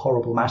 terrible,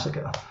 horrible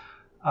massacre.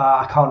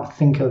 I can't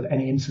think of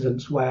any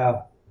incidents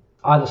where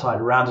either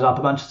side rounded up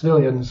a bunch of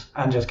civilians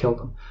and just killed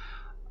them.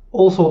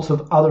 All sorts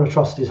of other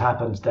atrocities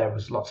happened. There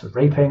was lots of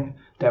raping,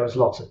 there was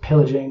lots of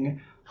pillaging,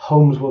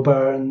 homes were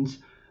burned.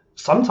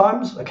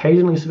 Sometimes,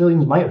 occasionally,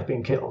 civilians might have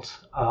been killed.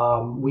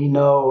 We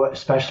know,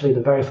 especially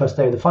the very first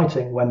day of the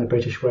fighting, when the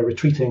British were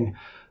retreating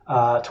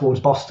towards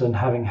Boston,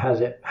 having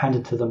had it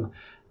handed to them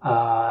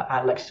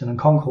at Lexington and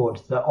Concord,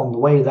 that on the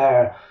way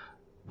there,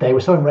 they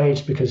were so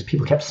enraged because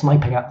people kept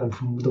sniping at them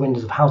from the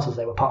windows of houses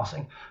they were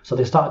passing. So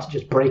they started to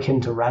just break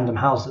into random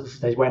houses.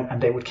 They went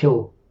and they would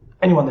kill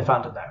anyone they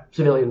found in there.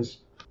 Civilians,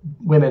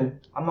 women.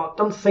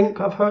 Don't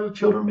think I've heard of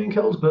children being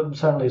killed, but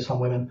certainly some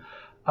women.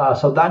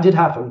 So that did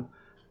happen.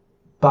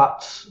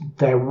 But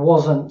there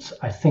wasn't,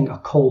 I think, a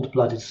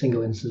cold-blooded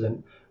single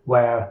incident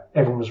where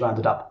everyone was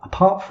rounded up,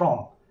 apart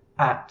from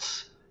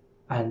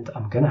and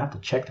I'm going to have to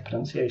check the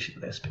pronunciation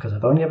of this because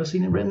I've only ever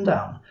seen it written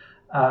down.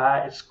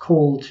 It's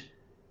called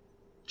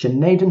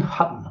Janaden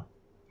Hutton,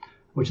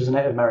 which is a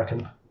Native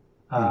American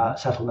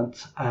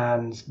settlement.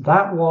 And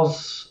that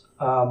was,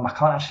 I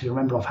can't actually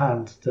remember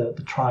offhand, the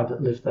tribe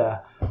that lived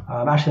there.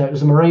 Actually, it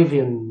was a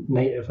Moravian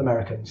Native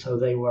American, so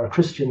they were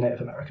Christian Native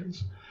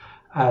Americans.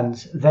 And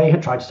they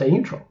had tried to stay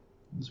neutral.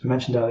 As we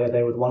mentioned earlier,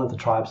 they were one of the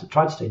tribes that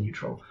tried to stay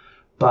neutral.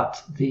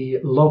 But the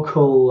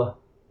local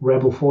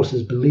rebel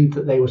forces believed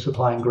that they were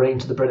supplying grain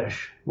to the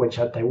British, which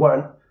they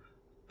weren't,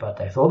 but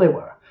they thought they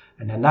were.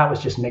 And then that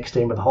was just mixed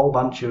in with a whole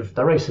bunch of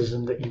the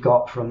racism that you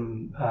got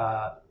from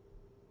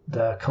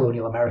the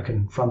colonial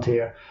American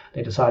frontier.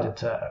 They decided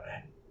to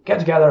get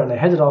together and they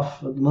headed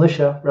off,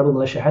 rebel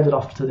militia headed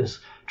off to this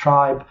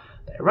tribe.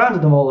 They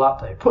rounded them all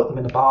up, they put them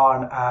in a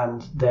barn,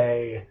 and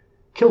they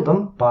killed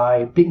them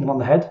by beating them on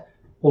the head,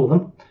 all of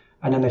them,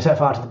 and then they set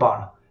fire to the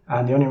barn.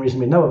 And the only reason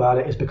we know about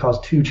it is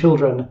because 2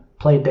 children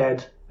played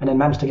dead and then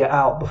managed to get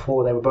out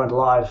before they were burned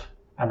alive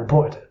and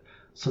reported it.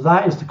 So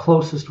that is the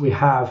closest we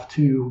have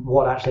to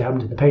what actually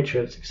happened in the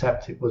Patriots,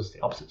 except it was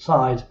the opposite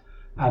side,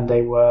 and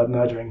they were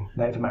murdering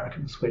Native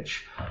Americans,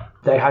 which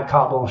they had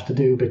carte blanche to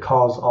do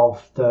because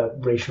of the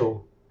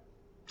racial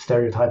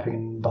stereotyping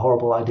and the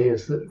horrible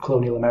ideas that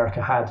colonial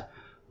America had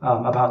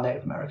about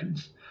Native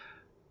Americans.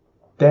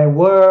 There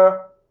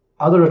were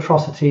other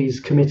atrocities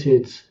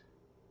committed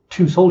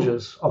to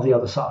soldiers of the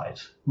other side,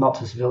 not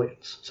to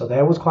civilians. So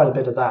there was quite a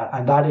bit of that,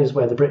 and that is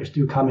where the British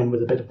do come in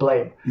with a bit of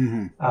blame.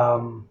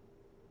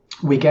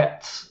 We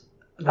get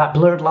that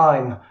blurred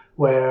line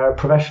where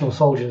professional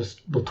soldiers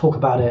will talk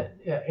about it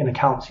in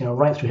accounts,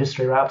 right through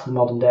history, right up to the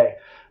modern day,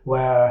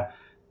 where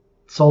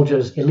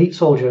soldiers, elite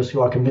soldiers who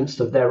are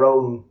convinced of their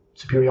own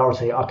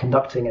superiority, are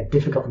conducting a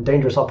difficult and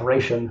dangerous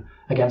operation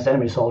against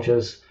enemy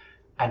soldiers,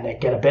 and they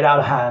get a bit out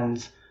of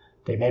hand.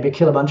 They maybe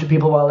kill a bunch of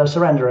people while they're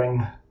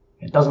surrendering.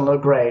 It doesn't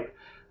look great.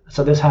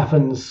 So this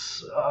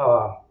happens,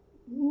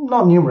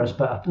 not numerous,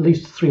 but at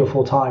least 3 or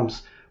 4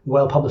 times,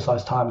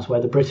 well-publicized times,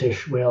 where the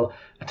British will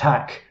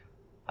attack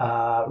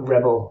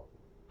rebel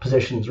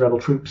positions, rebel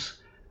troops,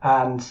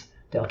 and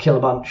they'll kill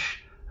a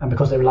bunch. And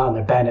because they rely on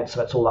their bayonets,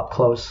 so it's all up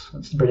close.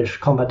 It's the British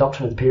combat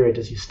doctrine of the period,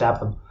 as you stab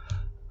them.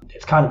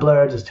 It's kind of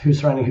blurred as to who's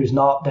surrendering, who's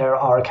not. There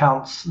are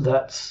accounts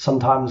that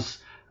sometimes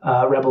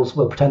rebels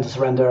will pretend to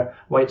surrender,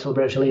 wait till the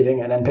British are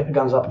leaving, and then pick the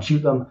guns up and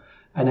shoot them.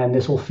 And then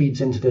this all feeds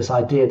into this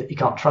idea that you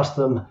can't trust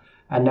them.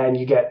 And then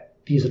you get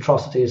these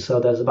atrocities. So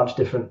there's a bunch of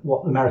different,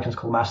 what Americans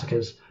call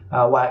massacres,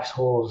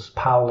 Waxhaws,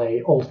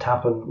 Powley, Old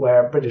Tappan,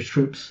 where British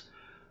troops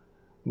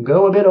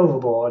go a bit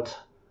overboard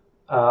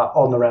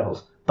on the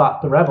rebels.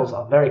 But the rebels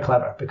are very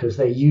clever because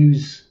they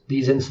use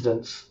these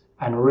incidents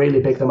and really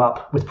big them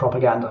up with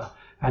propaganda.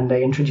 And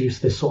they introduce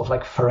this sort of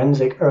like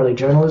forensic early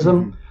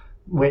journalism,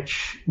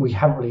 which we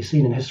haven't really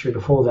seen in history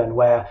before then,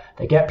 where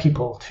they get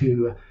people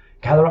to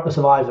gather up the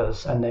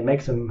survivors and they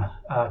make them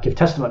give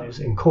testimonies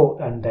in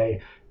court, and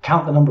they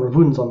count the number of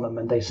wounds on them,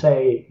 and they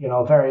say,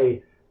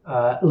 very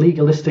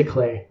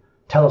legalistically,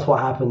 tell us what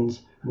happened,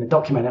 and they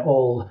document it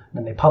all, and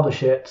then they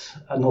publish it.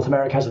 North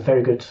America has a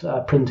very good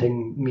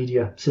printing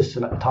media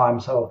system at the time,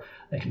 so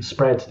they can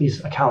spread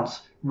these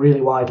accounts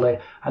really widely,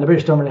 and the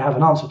British don't really have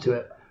an answer to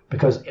it,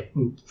 because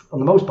on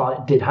the most part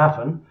it did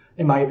happen.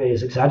 It might be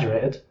as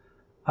exaggerated,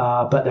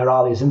 but there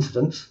are these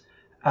incidents,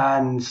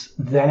 and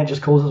then it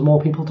just causes more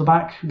people to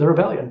back the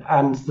rebellion.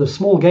 And the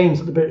small gains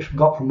that the British have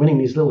got from winning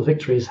these little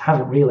victories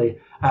haven't really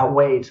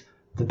outweighed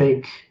the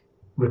big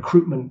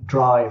recruitment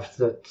drive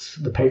that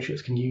the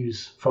Patriots can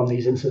use from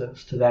these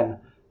incidents to then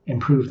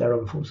improve their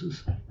own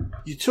forces.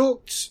 You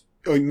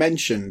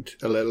mentioned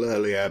a little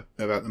earlier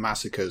about the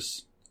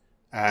massacres,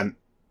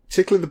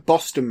 particularly the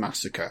Boston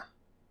Massacre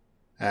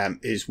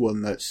is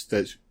one that's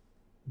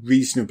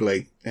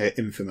reasonably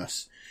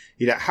infamous.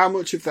 How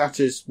much of that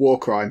is war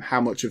crime?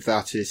 How much of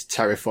that is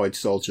terrified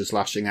soldiers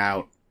lashing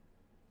out?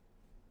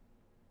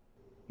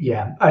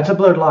 Yeah, it's a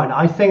blurred line.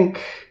 I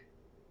think,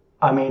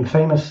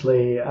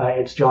 famously,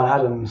 it's John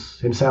Adams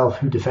himself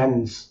who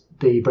defends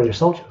the British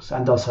soldiers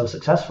and does so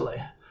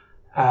successfully.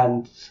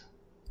 And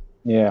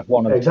yeah,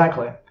 one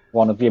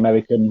of the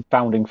American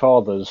founding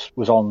fathers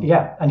was on.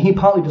 Yeah, and he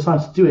partly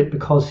decides to do it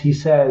because he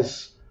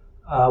says,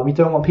 we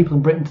don't want people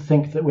in Britain to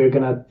think that we're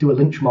going to do a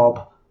lynch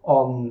mob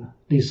on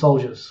these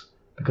soldiers,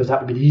 because that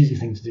would be the easy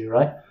thing to do,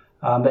 right?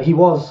 But he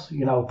was,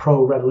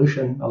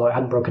 pro-revolution, although it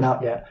hadn't broken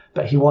out yet.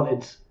 But he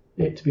wanted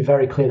it to be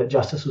very clear that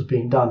justice was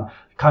being done.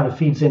 It kind of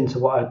feeds into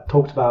what I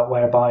talked about,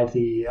 whereby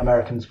the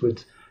Americans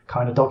would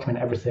kind of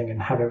document everything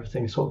and have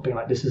everything sort of being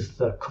like, this is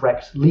the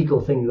correct legal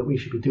thing that we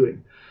should be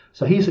doing.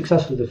 So he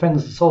successfully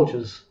defends the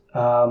soldiers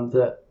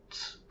that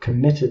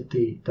committed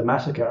the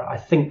massacre, I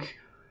think,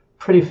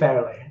 pretty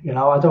fairly.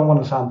 I don't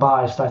want to sound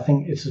biased. I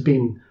think it's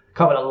been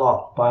covered a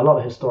lot by a lot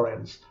of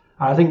historians.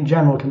 And I think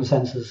general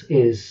consensus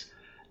is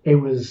it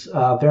was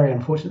a very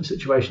unfortunate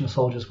situation the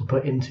soldiers were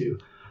put into.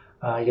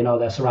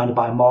 They're surrounded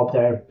by a mob.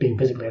 They're being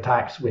physically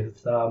attacked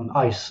with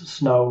ice,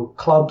 snow,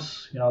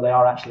 clubs. They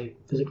are actually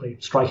physically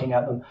striking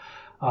at them.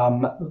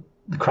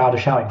 The crowd are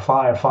shouting,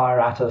 fire, fire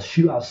at us,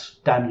 shoot us,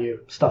 damn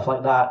you, stuff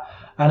like that.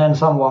 And then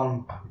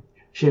someone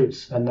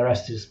shoots, and the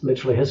rest is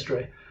literally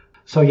history.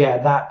 So yeah,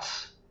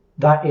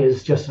 that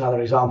is just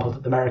another example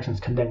that the Americans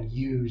can then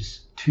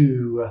use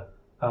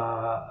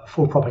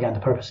for propaganda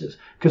purposes.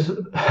 Because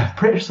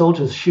British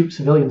soldiers shoot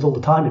civilians all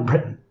the time in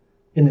Britain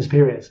in this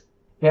period.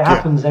 It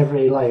happens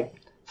every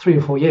 3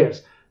 or 4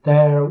 years.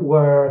 There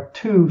were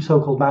 2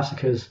 so-called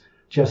massacres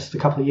just a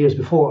couple of years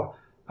before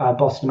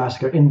Boston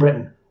Massacre in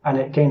Britain, and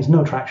it gains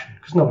no traction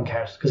because no one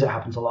cares, because it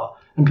happens a lot.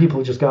 And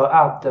people just go,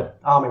 the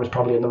army was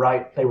probably in the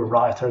right, they were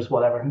rioters,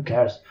 whatever, who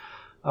cares?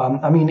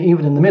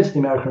 Even in the midst of the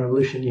American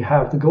Revolution, you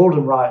have the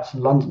Golden Riots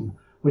in London,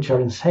 which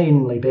are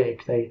insanely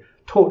big. They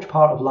torch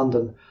part of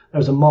London.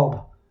 There's a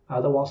mob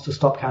that wants to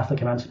stop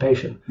Catholic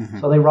emancipation. Mm-hmm.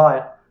 So they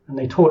riot and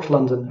they torch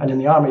London, and then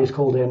the army is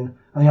called in,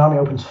 and the army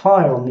opens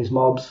fire on these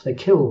mobs. They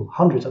kill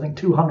hundreds, I think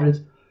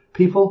 200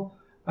 people,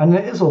 and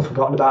it is all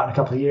forgotten about in a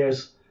couple of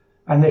years.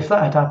 And if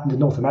that had happened in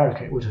North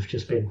America, it would have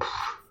just been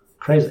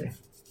crazy.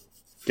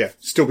 Yeah,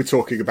 still be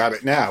talking about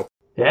it now.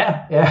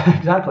 Yeah,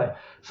 exactly.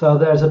 So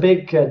there's a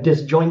big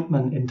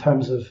disjointment in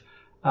terms of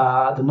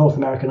the North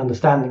American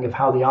understanding of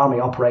how the army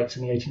operates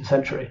in the 18th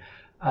century.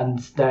 And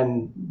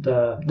then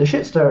the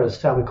shit stirrers,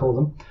 shall we call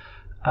them,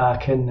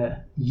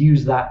 can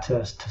use that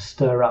to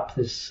stir up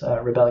this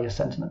rebellious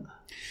sentiment.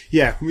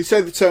 Yeah, when we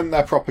say the term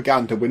their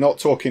propaganda, we're not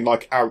talking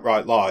like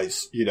outright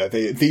lies. You know,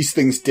 these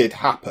things did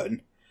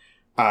happen,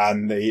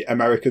 and the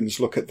Americans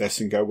look at this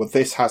and go, well,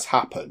 this has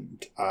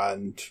happened,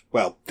 and,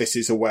 well, this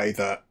is a way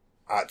that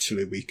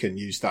actually we can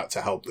use that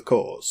to help the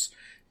cause.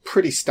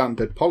 Pretty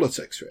standard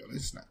politics, really,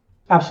 isn't it?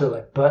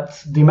 Absolutely,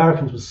 but the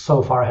Americans were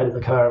so far ahead of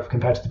the curve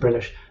compared to the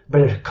British. The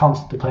British are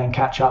constantly playing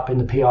catch-up in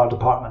the PR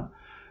department.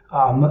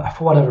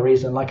 For whatever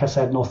reason, like I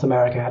said, North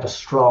America had a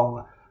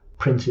strong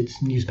printed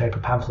newspaper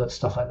pamphlet,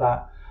 stuff like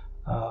that.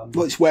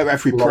 Well, it's where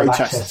every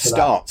protest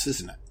starts,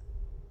 isn't it?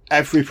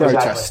 Every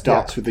protest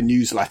starts with a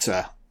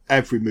newsletter.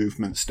 Every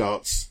movement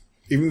starts.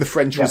 Even the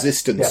French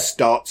resistance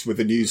starts with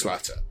a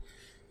newsletter.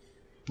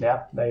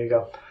 Yeah, there you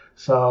go.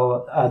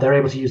 So they're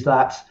able to use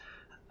that.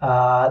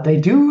 They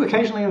do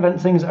occasionally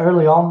invent things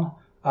early on.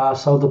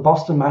 So the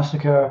Boston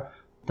Massacre,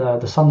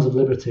 the Sons of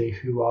Liberty,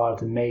 who are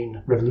the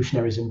main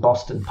revolutionaries in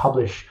Boston,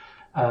 publish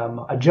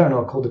a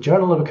journal called the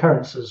Journal of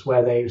Occurrences,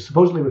 where they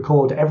supposedly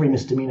record every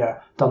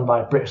misdemeanor done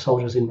by British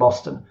soldiers in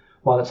Boston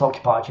while it's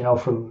occupied, you know,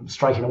 from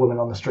striking a woman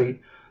on the street,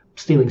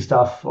 stealing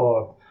stuff,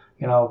 or,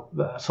 you know,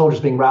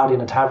 soldiers being rowdy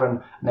in a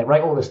tavern, and they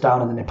write all this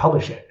down and then they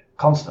publish it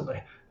constantly.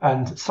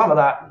 And some of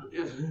that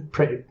is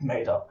pretty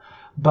made up.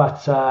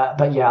 But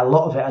yeah, a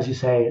lot of it, as you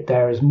say,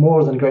 there is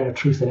more than a grain of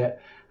truth in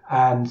it.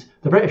 And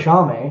the British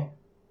Army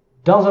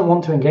doesn't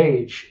want to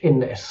engage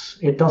in this.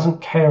 It doesn't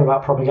care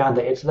about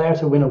propaganda. It's there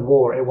to win a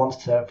war. It wants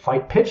to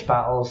fight pitched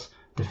battles,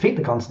 defeat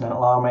the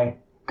Continental Army,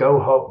 go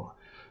home.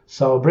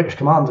 So British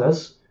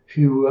commanders,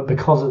 who,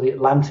 because of the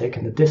Atlantic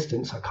and the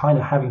distance, are kind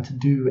of having to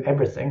do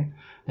everything.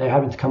 They're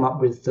having to come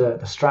up with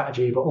the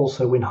strategy, but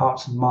also win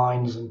hearts and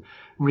minds and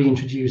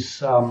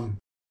reintroduce law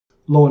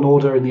and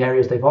order in the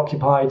areas they've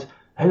occupied.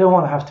 They don't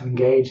want to have to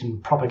engage in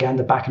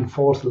propaganda back and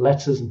forth,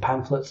 letters and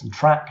pamphlets and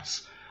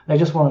tracts. They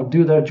just want to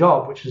do their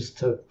job, which is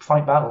to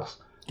fight battles.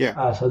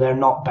 Yeah. So they're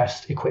not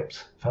best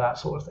equipped for that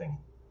sort of thing.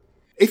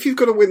 If you've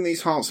got to win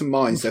these hearts and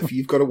minds, if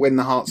you've got to win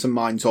the hearts and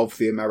minds of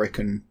the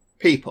American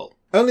people,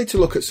 only to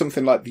look at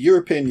something like the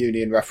European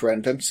Union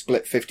referendum,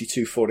 split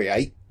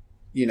 52-48.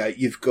 You know,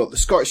 you've got the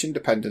Scottish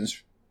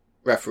independence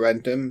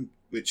referendum,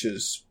 which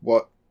is,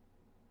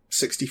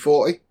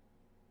 60-40?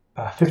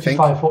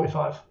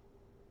 55-45.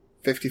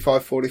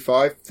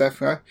 55-45,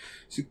 definitely.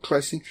 It's a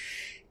close thing.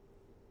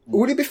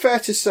 Would it be fair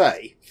to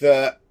say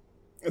that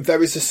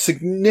there is a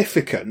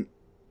significant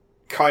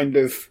kind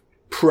of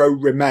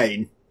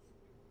pro-Remain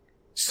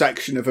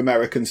section of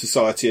American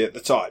society at the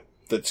time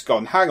that's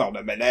gone, hang on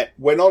a minute,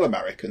 we're not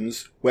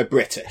Americans, we're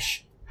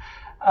British.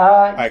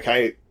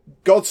 Okay,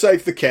 God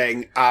save the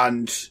king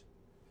and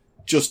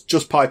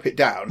just pipe it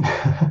down.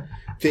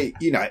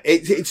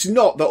 It's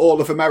not that all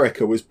of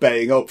America was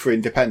baying up for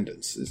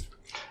independence.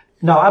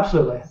 No,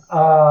 absolutely.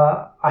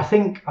 I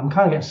think, I'm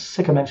kind of getting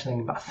sick of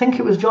mentioning, but I think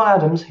it was John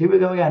Adams, here we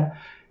go again.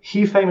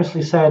 He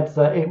famously said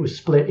that it was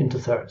split into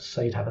thirds.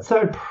 So you'd have a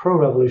third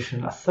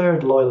pro-revolution, a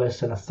third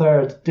loyalist, and a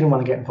third didn't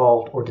want to get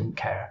involved or didn't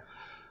care.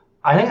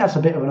 I think that's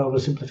a bit of an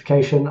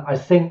oversimplification. I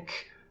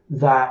think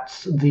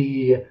that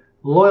the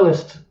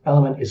loyalist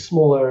element is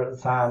smaller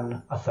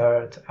than a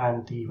third,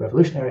 and the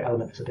revolutionary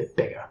element is a bit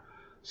bigger.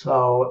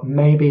 So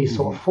maybe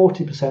sort of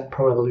 40%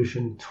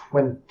 pro-revolution,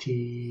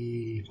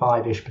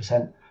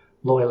 25-ish%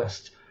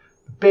 loyalist.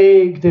 The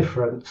big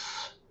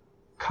difference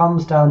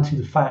comes down to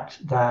the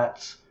fact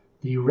that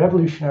the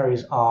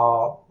revolutionaries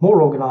are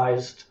more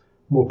organized,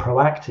 more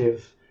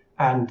proactive,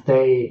 and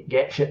they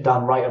get shit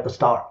done right at the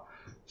start.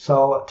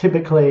 So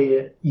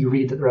typically you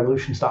read that the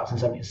revolution starts in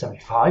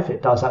 1775.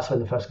 It does, that's when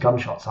the first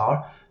gunshots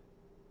are.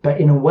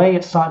 But in a way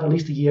it started at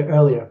least a year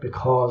earlier,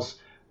 because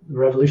the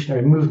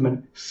revolutionary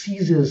movement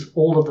seizes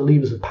all of the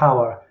levers of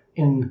power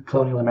in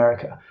colonial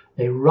America.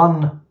 They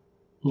run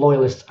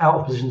loyalists out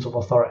of positions of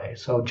authority.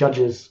 So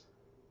judges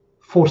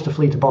forced to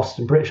flee to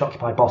Boston, British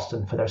occupied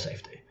Boston for their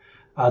safety.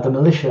 The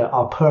militia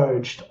are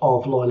purged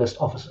of loyalist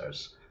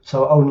officers.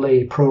 So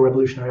only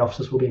pro-revolutionary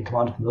officers will be in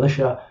command of the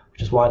militia,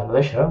 which is why the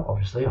militia,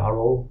 obviously, are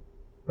all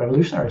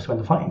revolutionaries when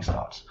the fighting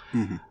starts.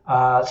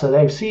 So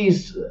they've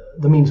seized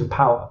the means of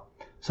power.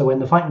 So when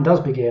the fighting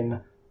does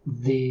begin,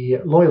 the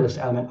loyalist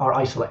element are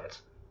isolated.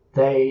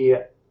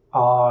 They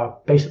are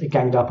basically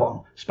ganged up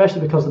on,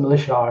 especially because the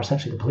militia are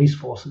essentially the police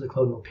force of the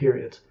colonial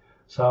period.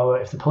 So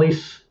if the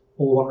police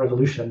all want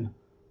revolution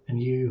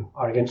and you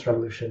are against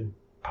revolution,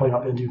 probably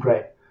not going to do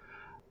great.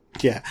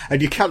 Yeah,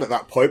 and you can at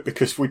that point,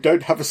 because we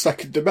don't have a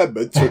Second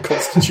Amendment to a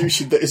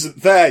constitution that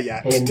isn't there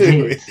yet,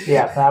 do we?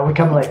 Yeah, we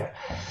come later.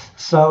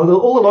 So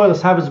all the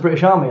loyalists have is the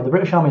British Army, and the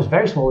British Army is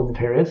very small in the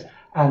period,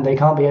 and they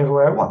can't be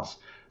everywhere at once.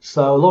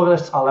 So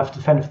loyalists are left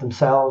to fend for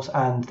themselves,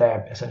 and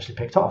they're essentially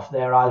picked off.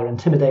 They're either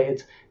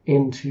intimidated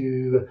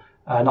into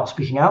not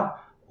speaking out,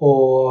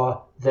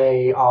 or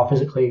they are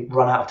physically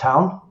run out of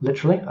town,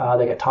 literally.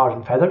 They get tarred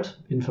and feathered,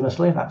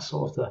 infamously. That's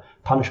sort of the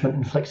punishment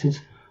inflicted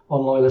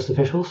on loyalist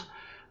officials.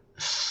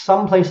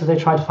 Some places they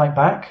try to fight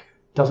back,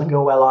 doesn't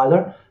go well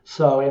either.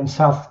 So in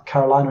South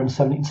Carolina in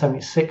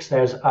 1776,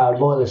 there's a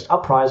loyalist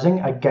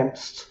uprising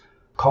against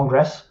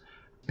Congress,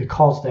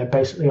 because they're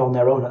basically on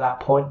their own at that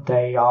point,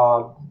 they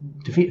are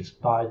defeated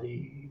by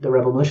the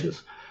rebel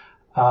militias.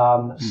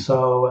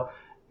 So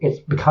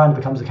it kind of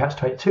becomes a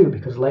catch-22,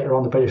 because later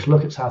on the British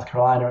look at South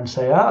Carolina and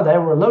say,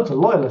 there were loads of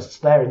loyalists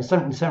there in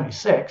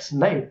 1776,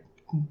 and they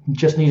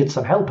just needed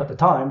some help at the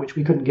time, which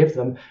we couldn't give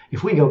them.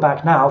 If we go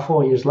back now,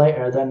 4 years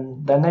later,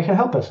 then they can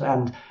help us.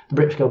 And the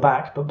British go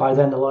back, but by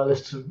then the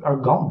loyalists are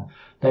gone.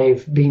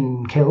 They've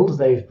been killed,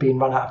 they've been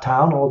run out of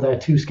town, or they're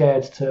too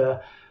scared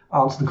to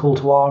answer the call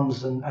to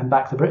arms and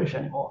back the British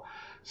anymore.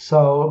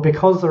 So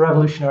because the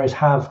revolutionaries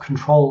have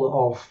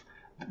control of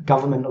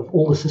government, of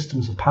all the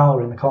systems of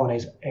power in the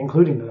colonies,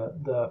 including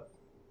the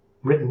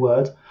written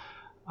word,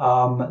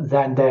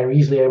 then they're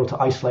easily able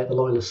to isolate the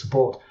loyalist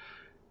support.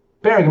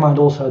 Bearing in mind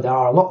also there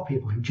are a lot of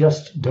people who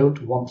just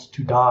don't want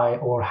to die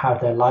or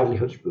have their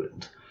livelihoods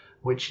ruined,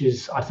 which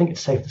is, I think it's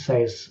safe to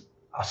say, is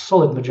a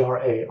solid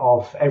majority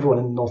of everyone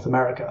in North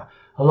America.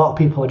 A lot of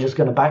people are just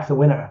going to back the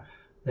winner.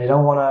 They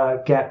don't want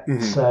to get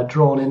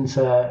drawn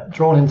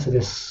into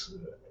this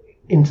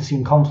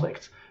internecine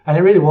conflict. And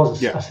it really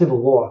was a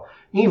civil war,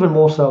 even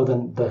more so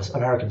than the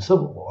American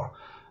Civil War.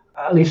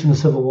 At least in the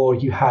Civil War,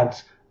 you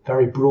had,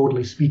 very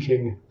broadly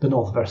speaking, the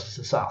North versus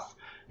the South.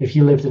 If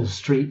you lived in a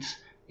street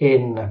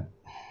in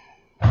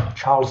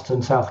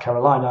Charleston, South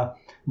Carolina,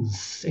 in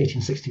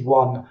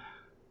 1861,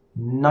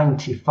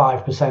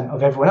 95%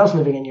 of everyone else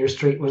living in your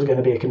street was going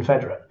to be a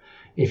Confederate.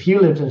 If you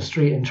lived in a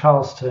street in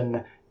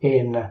Charleston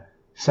in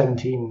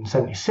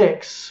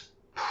 1776,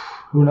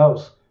 who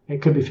knows?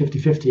 It could be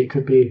 50-50, it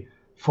could be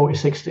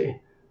 40-60.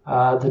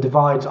 The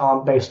divides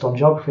aren't based on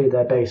geography,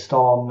 they're based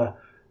on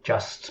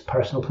just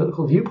personal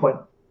political viewpoint.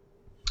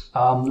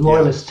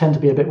 Loyalists tend to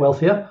be a bit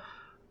wealthier,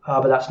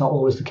 but that's not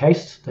always the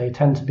case. They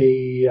tend to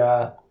be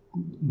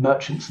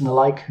merchants and the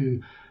like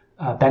who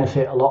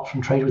benefit a lot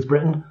from trade with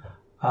Britain,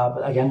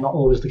 but again, not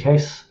always the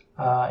case.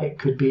 It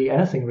could be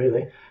anything,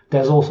 really.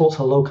 There's all sorts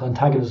of local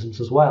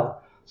antagonisms as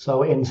well.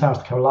 So in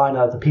South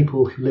Carolina, the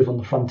people who live on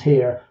the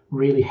frontier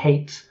really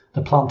hate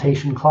the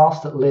plantation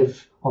class that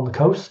live on the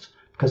coast,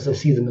 because they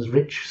see them as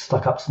rich,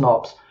 stuck-up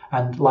snobs.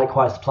 And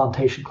likewise, the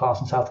plantation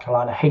class in South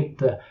Carolina hate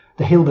the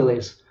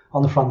hillbillies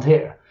on the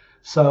frontier.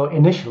 So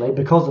initially,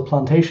 because the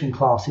plantation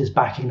class is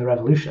backing the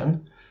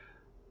revolution,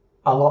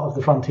 a lot of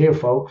the frontier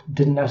folk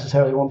didn't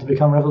necessarily want to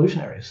become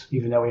revolutionaries,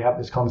 even though we have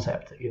this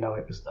concept that,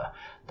 it was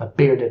the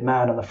bearded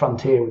man on the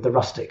frontier with the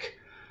rustic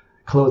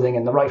clothing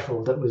and the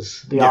rifle that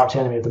was the arch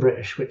enemy of the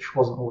British, which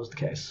wasn't always the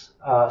case.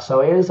 So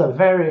it is a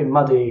very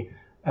muddy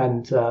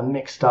and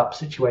mixed up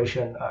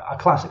situation, a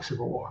classic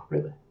civil war,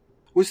 really.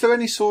 Was there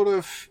any sort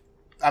of,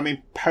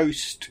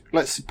 post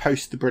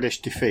the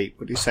British defeat,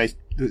 what do you say,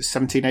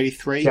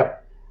 1783?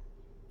 Yep.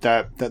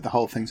 That the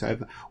whole thing's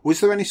over. Was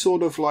there any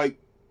sort of,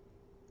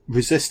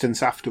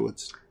 resistance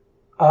afterwards?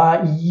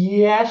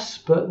 Yes,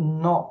 but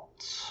not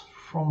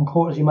from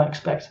quarters you might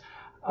expect.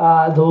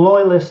 The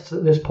loyalists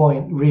at this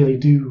point really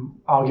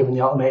are given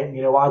the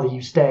ultimatum, either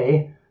you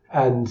stay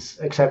and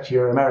accept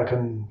your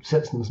American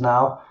citizens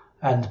now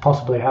and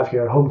possibly have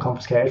your home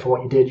confiscated for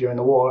what you did during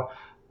the war,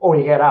 or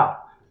you get out.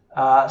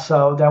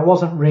 So there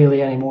wasn't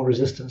really any more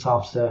resistance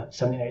after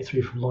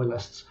 1783 from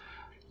loyalists.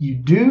 You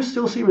do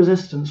still see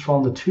resistance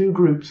from the two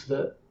groups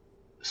that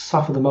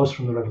suffer the most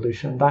from the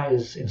revolution, that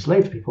is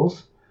enslaved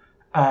peoples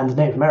and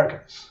Native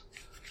Americans.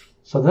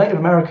 So the Native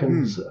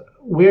Americans,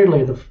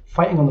 weirdly, the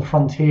fighting on the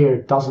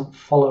frontier doesn't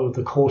follow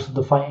the course of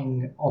the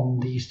fighting on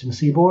the eastern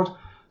seaboard.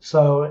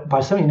 So by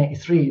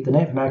 1783, the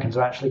Native Americans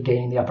are actually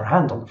gaining the upper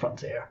hand on the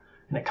frontier.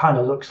 And it kind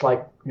of looks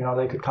like,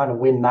 they could kind of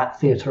win that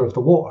theatre of the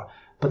war.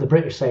 But the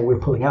British say, we're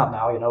pulling out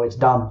now, it's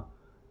done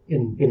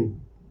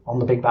on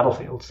the big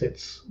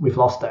battlefields. We've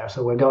lost there,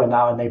 so we're going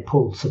now, and they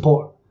pull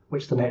support,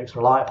 which the natives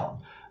rely upon.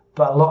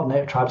 But a lot of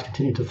native tribes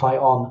continue to fight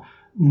on,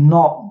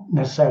 not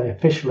necessarily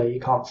officially. You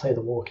can't say the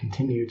war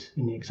continued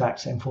in the exact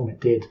same form it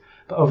did.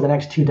 But over the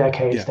next 2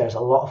 decades, there's a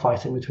lot of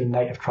fighting between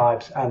native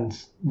tribes and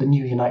the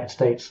new United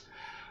States.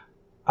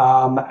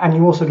 And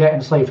you also get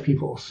enslaved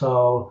people.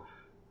 So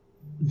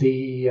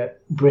the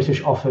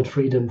British offered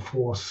freedom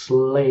for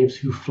slaves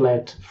who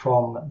fled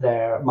from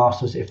their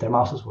masters if their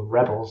masters were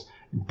rebels.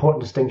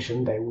 Important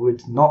distinction, they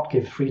would not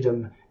give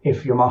freedom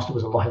if your master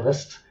was a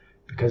loyalist,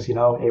 because,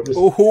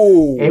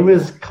 it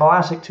was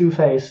classic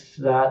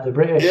two-faced that the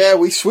British... Yeah,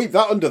 we sweep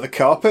that under the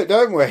carpet,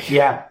 don't we?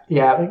 Yeah.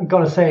 I've got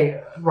to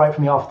say, right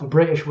from the off, the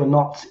British were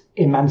not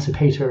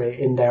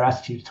emancipatory in their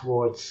attitude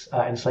towards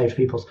enslaved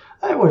peoples.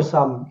 There were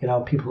some,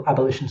 people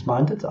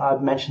abolitionist-minded.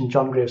 I've mentioned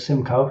John Grier of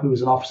Simcoe, who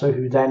was an officer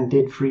who then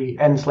did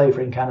end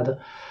slavery in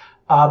Canada.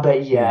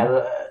 But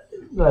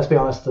let's be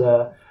honest,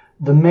 the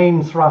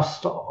main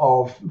thrust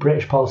of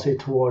British policy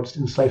towards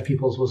enslaved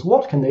peoples was,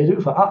 what can they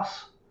do for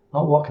us?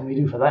 Not what can we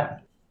do for them.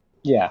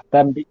 Yeah,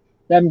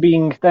 them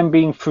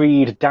being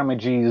freed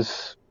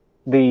damages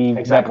the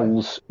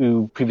rebels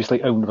who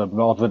previously owned them,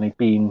 rather than it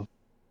being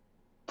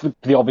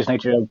the obvious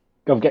nature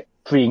of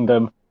freeing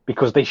them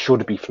because they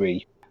should be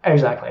free.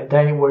 Exactly.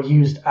 They were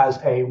used as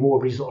a war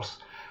resource,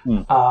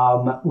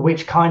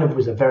 which kind of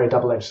was a very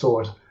double-edged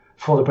sword.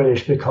 for the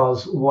British,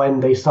 because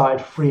when they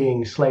started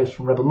freeing slaves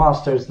from rebel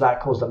masters,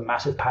 that caused a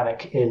massive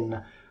panic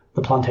in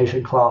the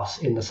plantation class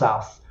in the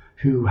South,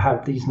 who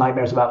have these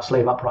nightmares about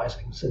slave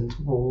uprisings and,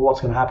 well,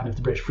 what's going to happen if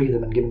the British free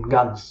them and give them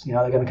guns? You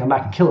know, they're going to come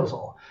back and kill us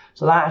all.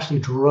 So that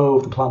actually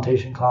drove the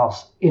plantation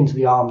class into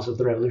the arms of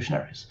the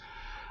revolutionaries.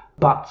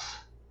 But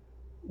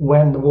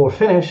when the war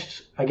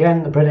finished,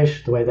 again, the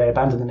British, the way they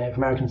abandoned the Native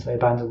Americans, they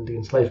abandoned the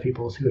enslaved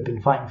peoples who had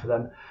been fighting for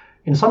them.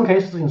 In some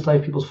cases, the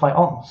enslaved peoples fight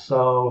on,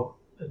 so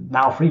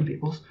now freed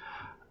peoples.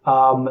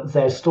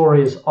 There's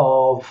stories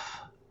of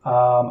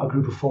a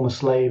group of former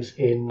slaves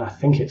in, I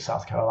think it's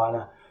South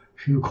Carolina,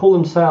 who call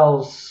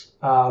themselves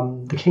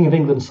the King of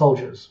England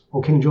soldiers,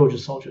 or King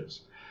George's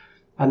soldiers.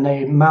 And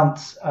they mount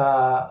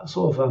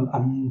sort of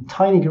a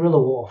tiny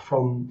guerrilla war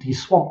from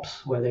these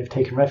swamps where they've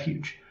taken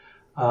refuge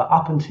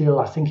up until,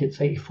 I think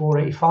it's 84,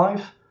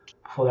 85,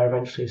 before they're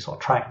eventually sort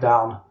of tracked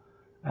down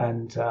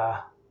and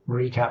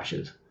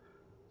recaptured.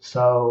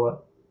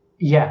 So,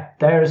 yeah,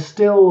 there's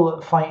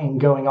still fighting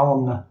going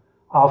on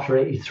after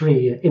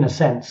 83, in a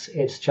sense.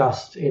 It's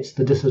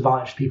the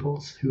disadvantaged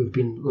peoples who have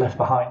been left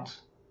behind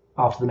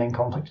after the main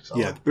conflict is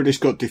over. Yeah, the British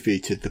got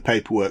defeated, the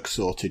paperwork's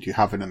sorted, you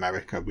have in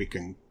America,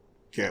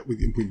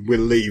 we'll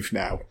leave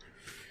now.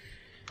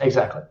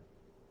 Exactly.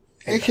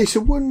 Okay, so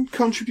one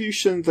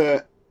contribution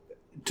that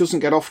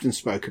doesn't get often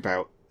spoke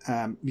about,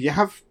 you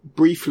have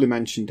briefly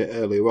mentioned it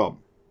earlier on,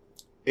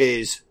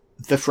 is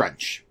the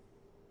French.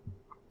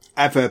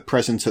 Ever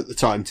present at the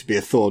time to be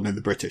a thorn in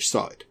the British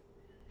side.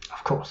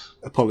 Of course.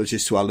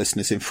 Apologies to our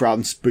listeners in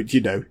France, but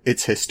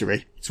it's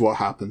history. It's what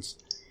happens.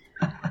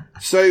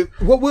 So,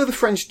 what were the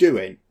French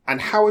doing,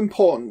 and how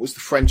important was the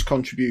French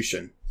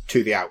contribution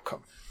to the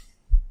outcome?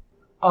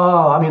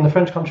 The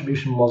French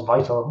contribution was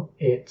vital.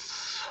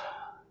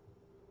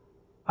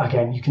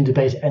 Again, you can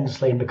debate it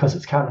endlessly, and because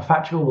it's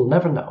counterfactual, we'll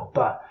never know.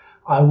 But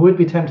I would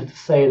be tempted to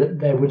say that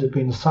there would have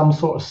been some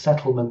sort of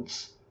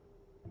settlements,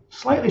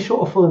 slightly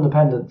short of full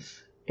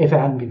independence, if it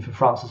hadn't been for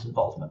France's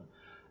involvement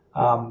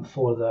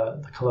for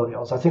the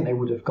colonials. I think they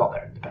would have got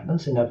their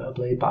independence,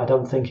 inevitably, but I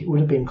don't think it would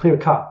have been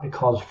clear-cut,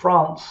 because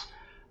France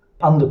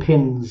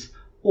underpins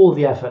all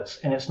the efforts,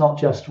 and it's not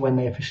just when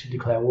they officially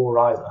declare war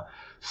either.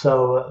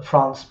 So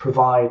France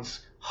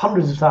provides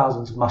hundreds of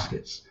thousands of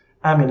muskets,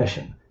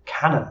 ammunition,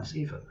 cannons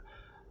even.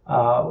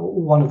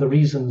 One of the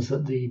reasons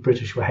that the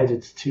British were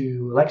headed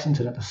to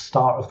Lexington at the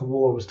start of the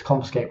war was to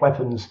confiscate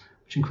weapons,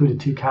 which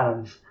included 2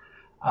 cannons,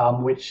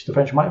 which the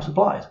French might have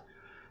supplied.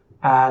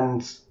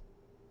 And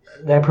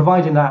they're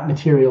providing that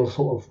material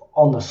sort of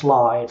on the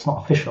sly. It's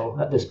not official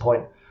at this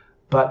point,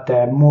 but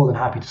they're more than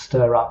happy to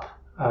stir up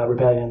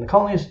rebellion in the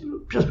colonies,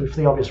 just for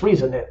the obvious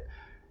reason it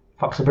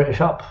fucks the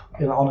British up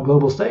on a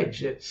global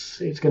stage. It's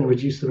going to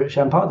reduce the British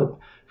Empire. The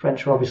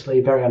French were obviously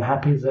very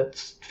unhappy that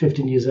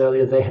 15 years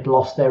earlier they had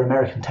lost their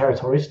American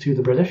territories to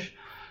the British,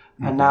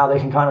 and now they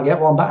can kind of get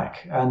one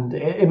back, and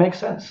it makes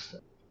sense.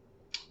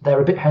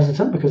 They're a bit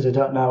hesitant because they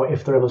don't know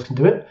if the rebels can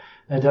do it.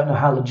 They don't know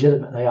how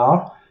legitimate they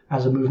are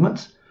as a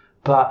movement.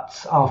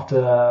 But after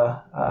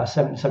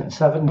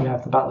 1777, you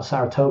have the Battle of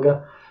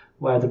Saratoga,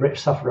 where the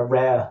British suffer a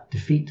rare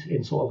defeat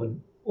in sort of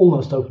an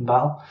almost open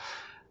battle.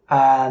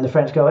 And the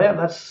French go, yeah,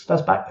 let's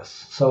back this.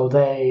 So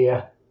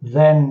they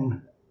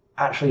then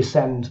actually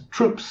send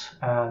troops,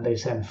 and they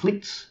send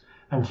fleets.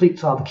 And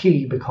fleets are the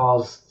key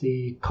because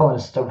the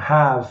colonists don't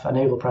have a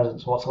naval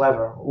presence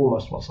whatsoever,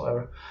 almost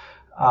whatsoever.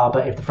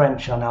 But if the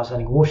French are now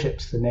sending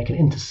warships, then they can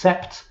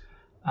intercept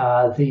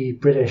the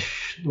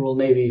British Royal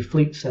Navy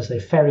fleets as they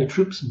ferry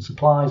troops and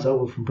supplies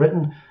over from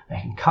Britain. They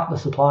can cut the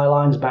supply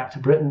lines back to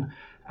Britain,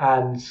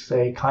 and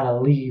they kind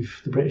of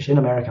leave the British in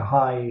America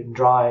high and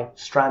dry,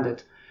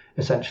 stranded,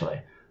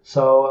 essentially.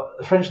 So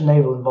the French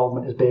naval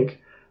involvement is big.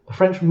 The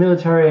French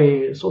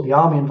military, sort of the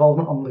army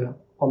involvement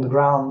on the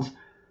ground,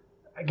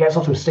 gets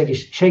off to a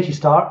shaky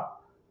start.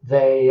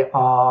 They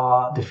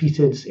are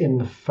defeated in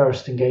the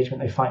first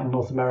engagement they fight in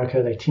North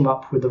America. They team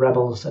up with the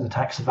rebels and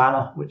attack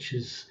Savannah, which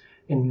is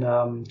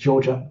in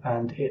Georgia,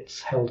 and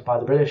it's held by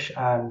the British,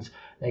 and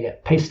they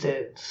get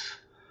pasted,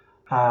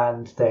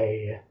 and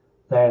they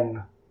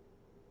then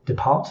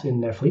depart in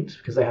their fleets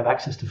because they have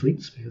access to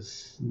fleets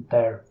because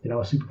they're a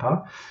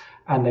superpower,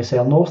 and they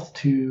sail north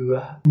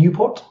to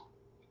Newport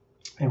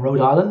in Rhode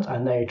Island,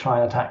 and they try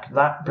and attack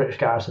that British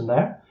garrison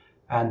there,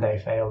 and they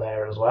fail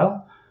there as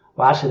well.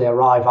 Well, actually, they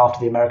arrive after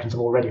the Americans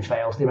have already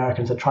failed. The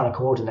Americans are trying to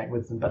coordinate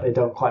with them, but they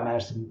don't quite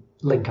manage to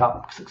link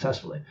up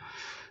successfully.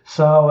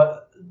 So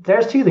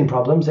there's teething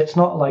problems. It's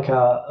not like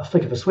a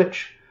flick of a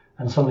switch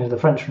and suddenly the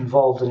French are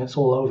involved and it's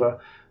all over.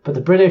 But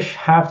the British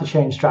have to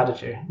change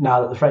strategy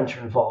now that the French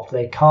are involved.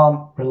 They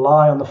can't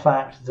rely on the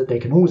fact that they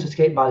can always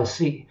escape by the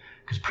sea,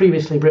 because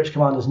previously British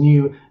commanders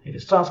knew if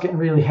it starts getting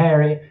really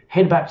hairy,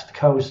 head back to the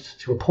coast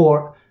to a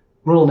port,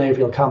 Royal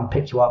Navy will come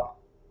pick you up,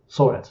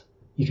 sort it.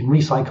 You can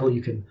recycle,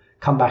 you can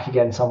come back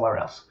again somewhere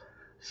else.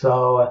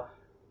 So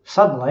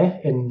suddenly,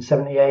 in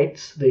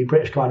 78, the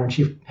British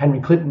Commander-in-Chief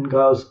Henry Clinton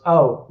goes,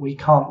 we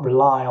can't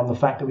rely on the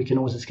fact that we can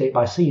always escape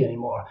by sea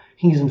anymore.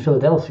 He's in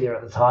Philadelphia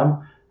at the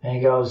time, And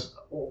he goes,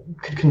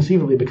 could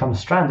conceivably become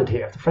stranded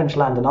here. If the French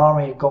land an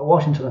army, got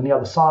Washington on the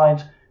other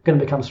side, going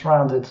to become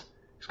surrounded,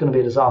 it's going to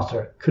be a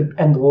disaster. Could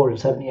end the war in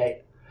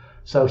 78.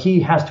 So he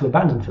has to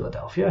abandon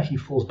Philadelphia. He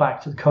falls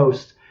back to the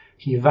coast.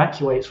 He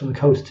evacuates from the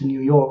coast to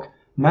New York,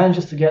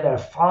 manages to get there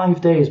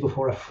 5 days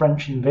before a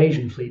French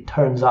invasion fleet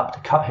turns up to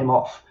cut him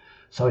off.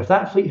 So if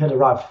that fleet had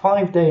arrived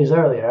 5 days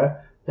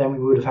earlier, then we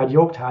would have had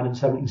Yorktown in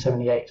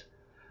 1778.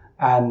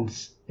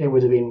 And it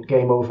would have been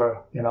game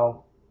over,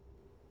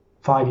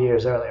 5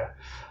 years earlier.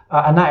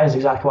 And that is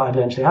exactly what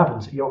eventually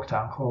happens at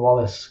Yorktown.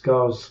 Cornwallis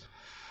goes,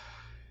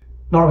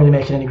 not really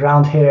making any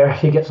ground here.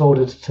 He gets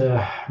ordered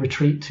to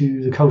retreat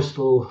to the coast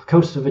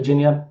of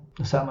Virginia,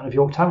 the settlement of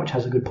Yorktown, which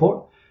has a good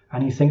port.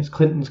 And he thinks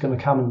Clinton's going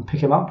to come and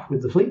pick him up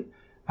with the fleet.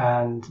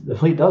 And the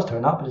fleet does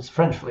turn up, but it's a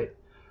French fleet.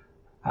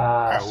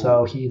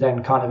 So he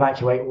then can't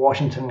evacuate.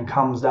 Washington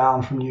comes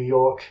down from New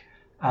York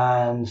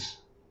and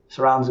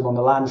surrounds him on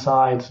the land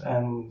side,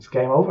 and it's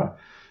game over.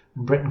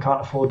 And Britain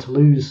can't afford to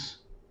lose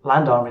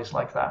land armies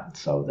like that.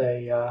 So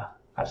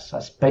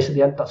that's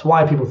basically it. That's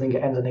why people think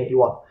it ends in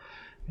 81.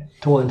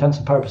 To all intents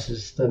and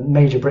purposes, the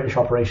major British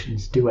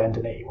operations do end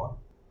in 81.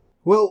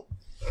 Well,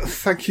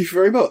 thank you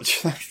very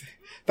much.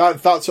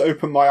 That's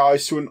opened my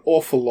eyes to an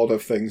awful lot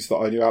of things that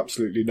I knew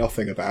absolutely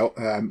nothing about.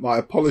 My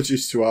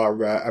apologies to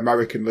our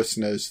American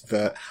listeners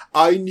that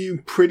I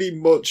knew pretty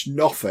much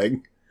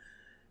nothing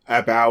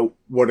about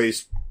what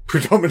is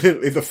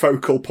predominantly the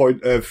focal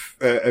point of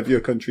your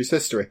country's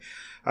history.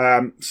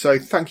 So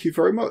thank you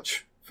very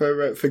much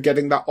for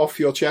getting that off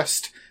your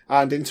chest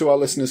and into our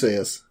listeners'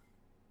 ears.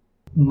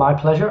 My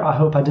pleasure. I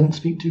hope I didn't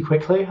speak too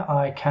quickly.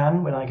 I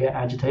can when I get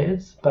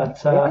agitated,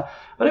 but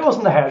it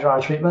wasn't the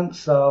hairdryer treatment,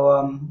 so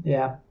I'm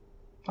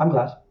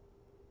glad.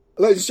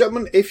 Ladies and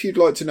gentlemen, if you'd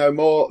like to know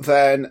more,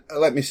 then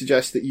let me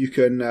suggest that you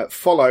can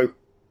follow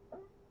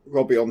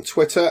Robbie on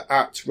Twitter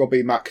at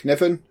Robbie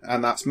MacNiven,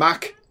 and that's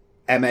Mac,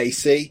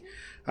 M-A-C,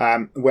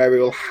 where he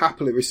will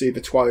happily receive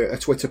a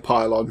Twitter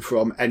pile-on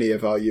from any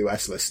of our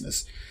US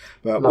listeners.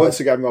 But once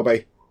again,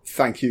 Robbie,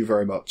 thank you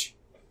very much.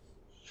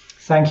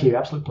 Thank you.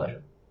 Absolute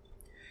pleasure.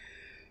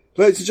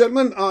 Ladies and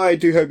gentlemen, I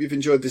do hope you've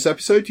enjoyed this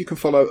episode. You can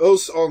follow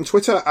us on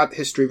Twitter at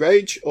History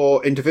Rage,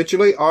 or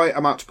individually, I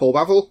am at Paul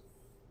Bavill.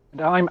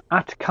 And I'm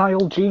at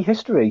Kyle G.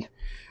 History.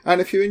 And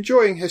if you're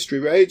enjoying History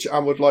Rage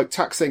and would like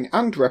taxing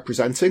and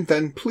representing,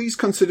 then please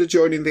consider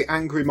joining the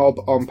Angry Mob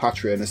on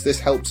Patreon, as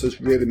this helps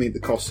us really meet the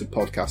costs of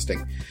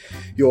podcasting.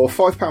 Your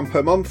 £5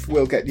 per month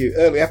will get you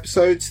early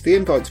episodes, the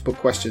invite to put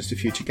questions to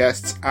future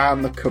guests,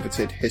 and the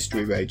coveted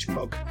History Rage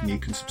mug. And you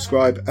can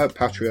subscribe at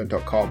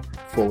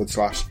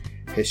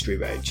patreon.com/History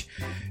Rage.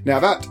 Now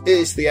that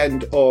is the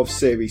end of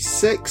Series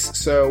 6,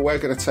 so we're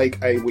going to take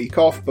a week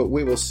off, but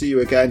we will see you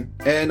again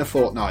in a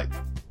fortnight.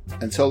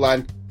 Until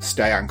then,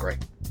 stay angry.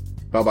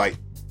 Bye-bye.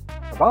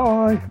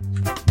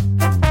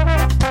 Bye-bye.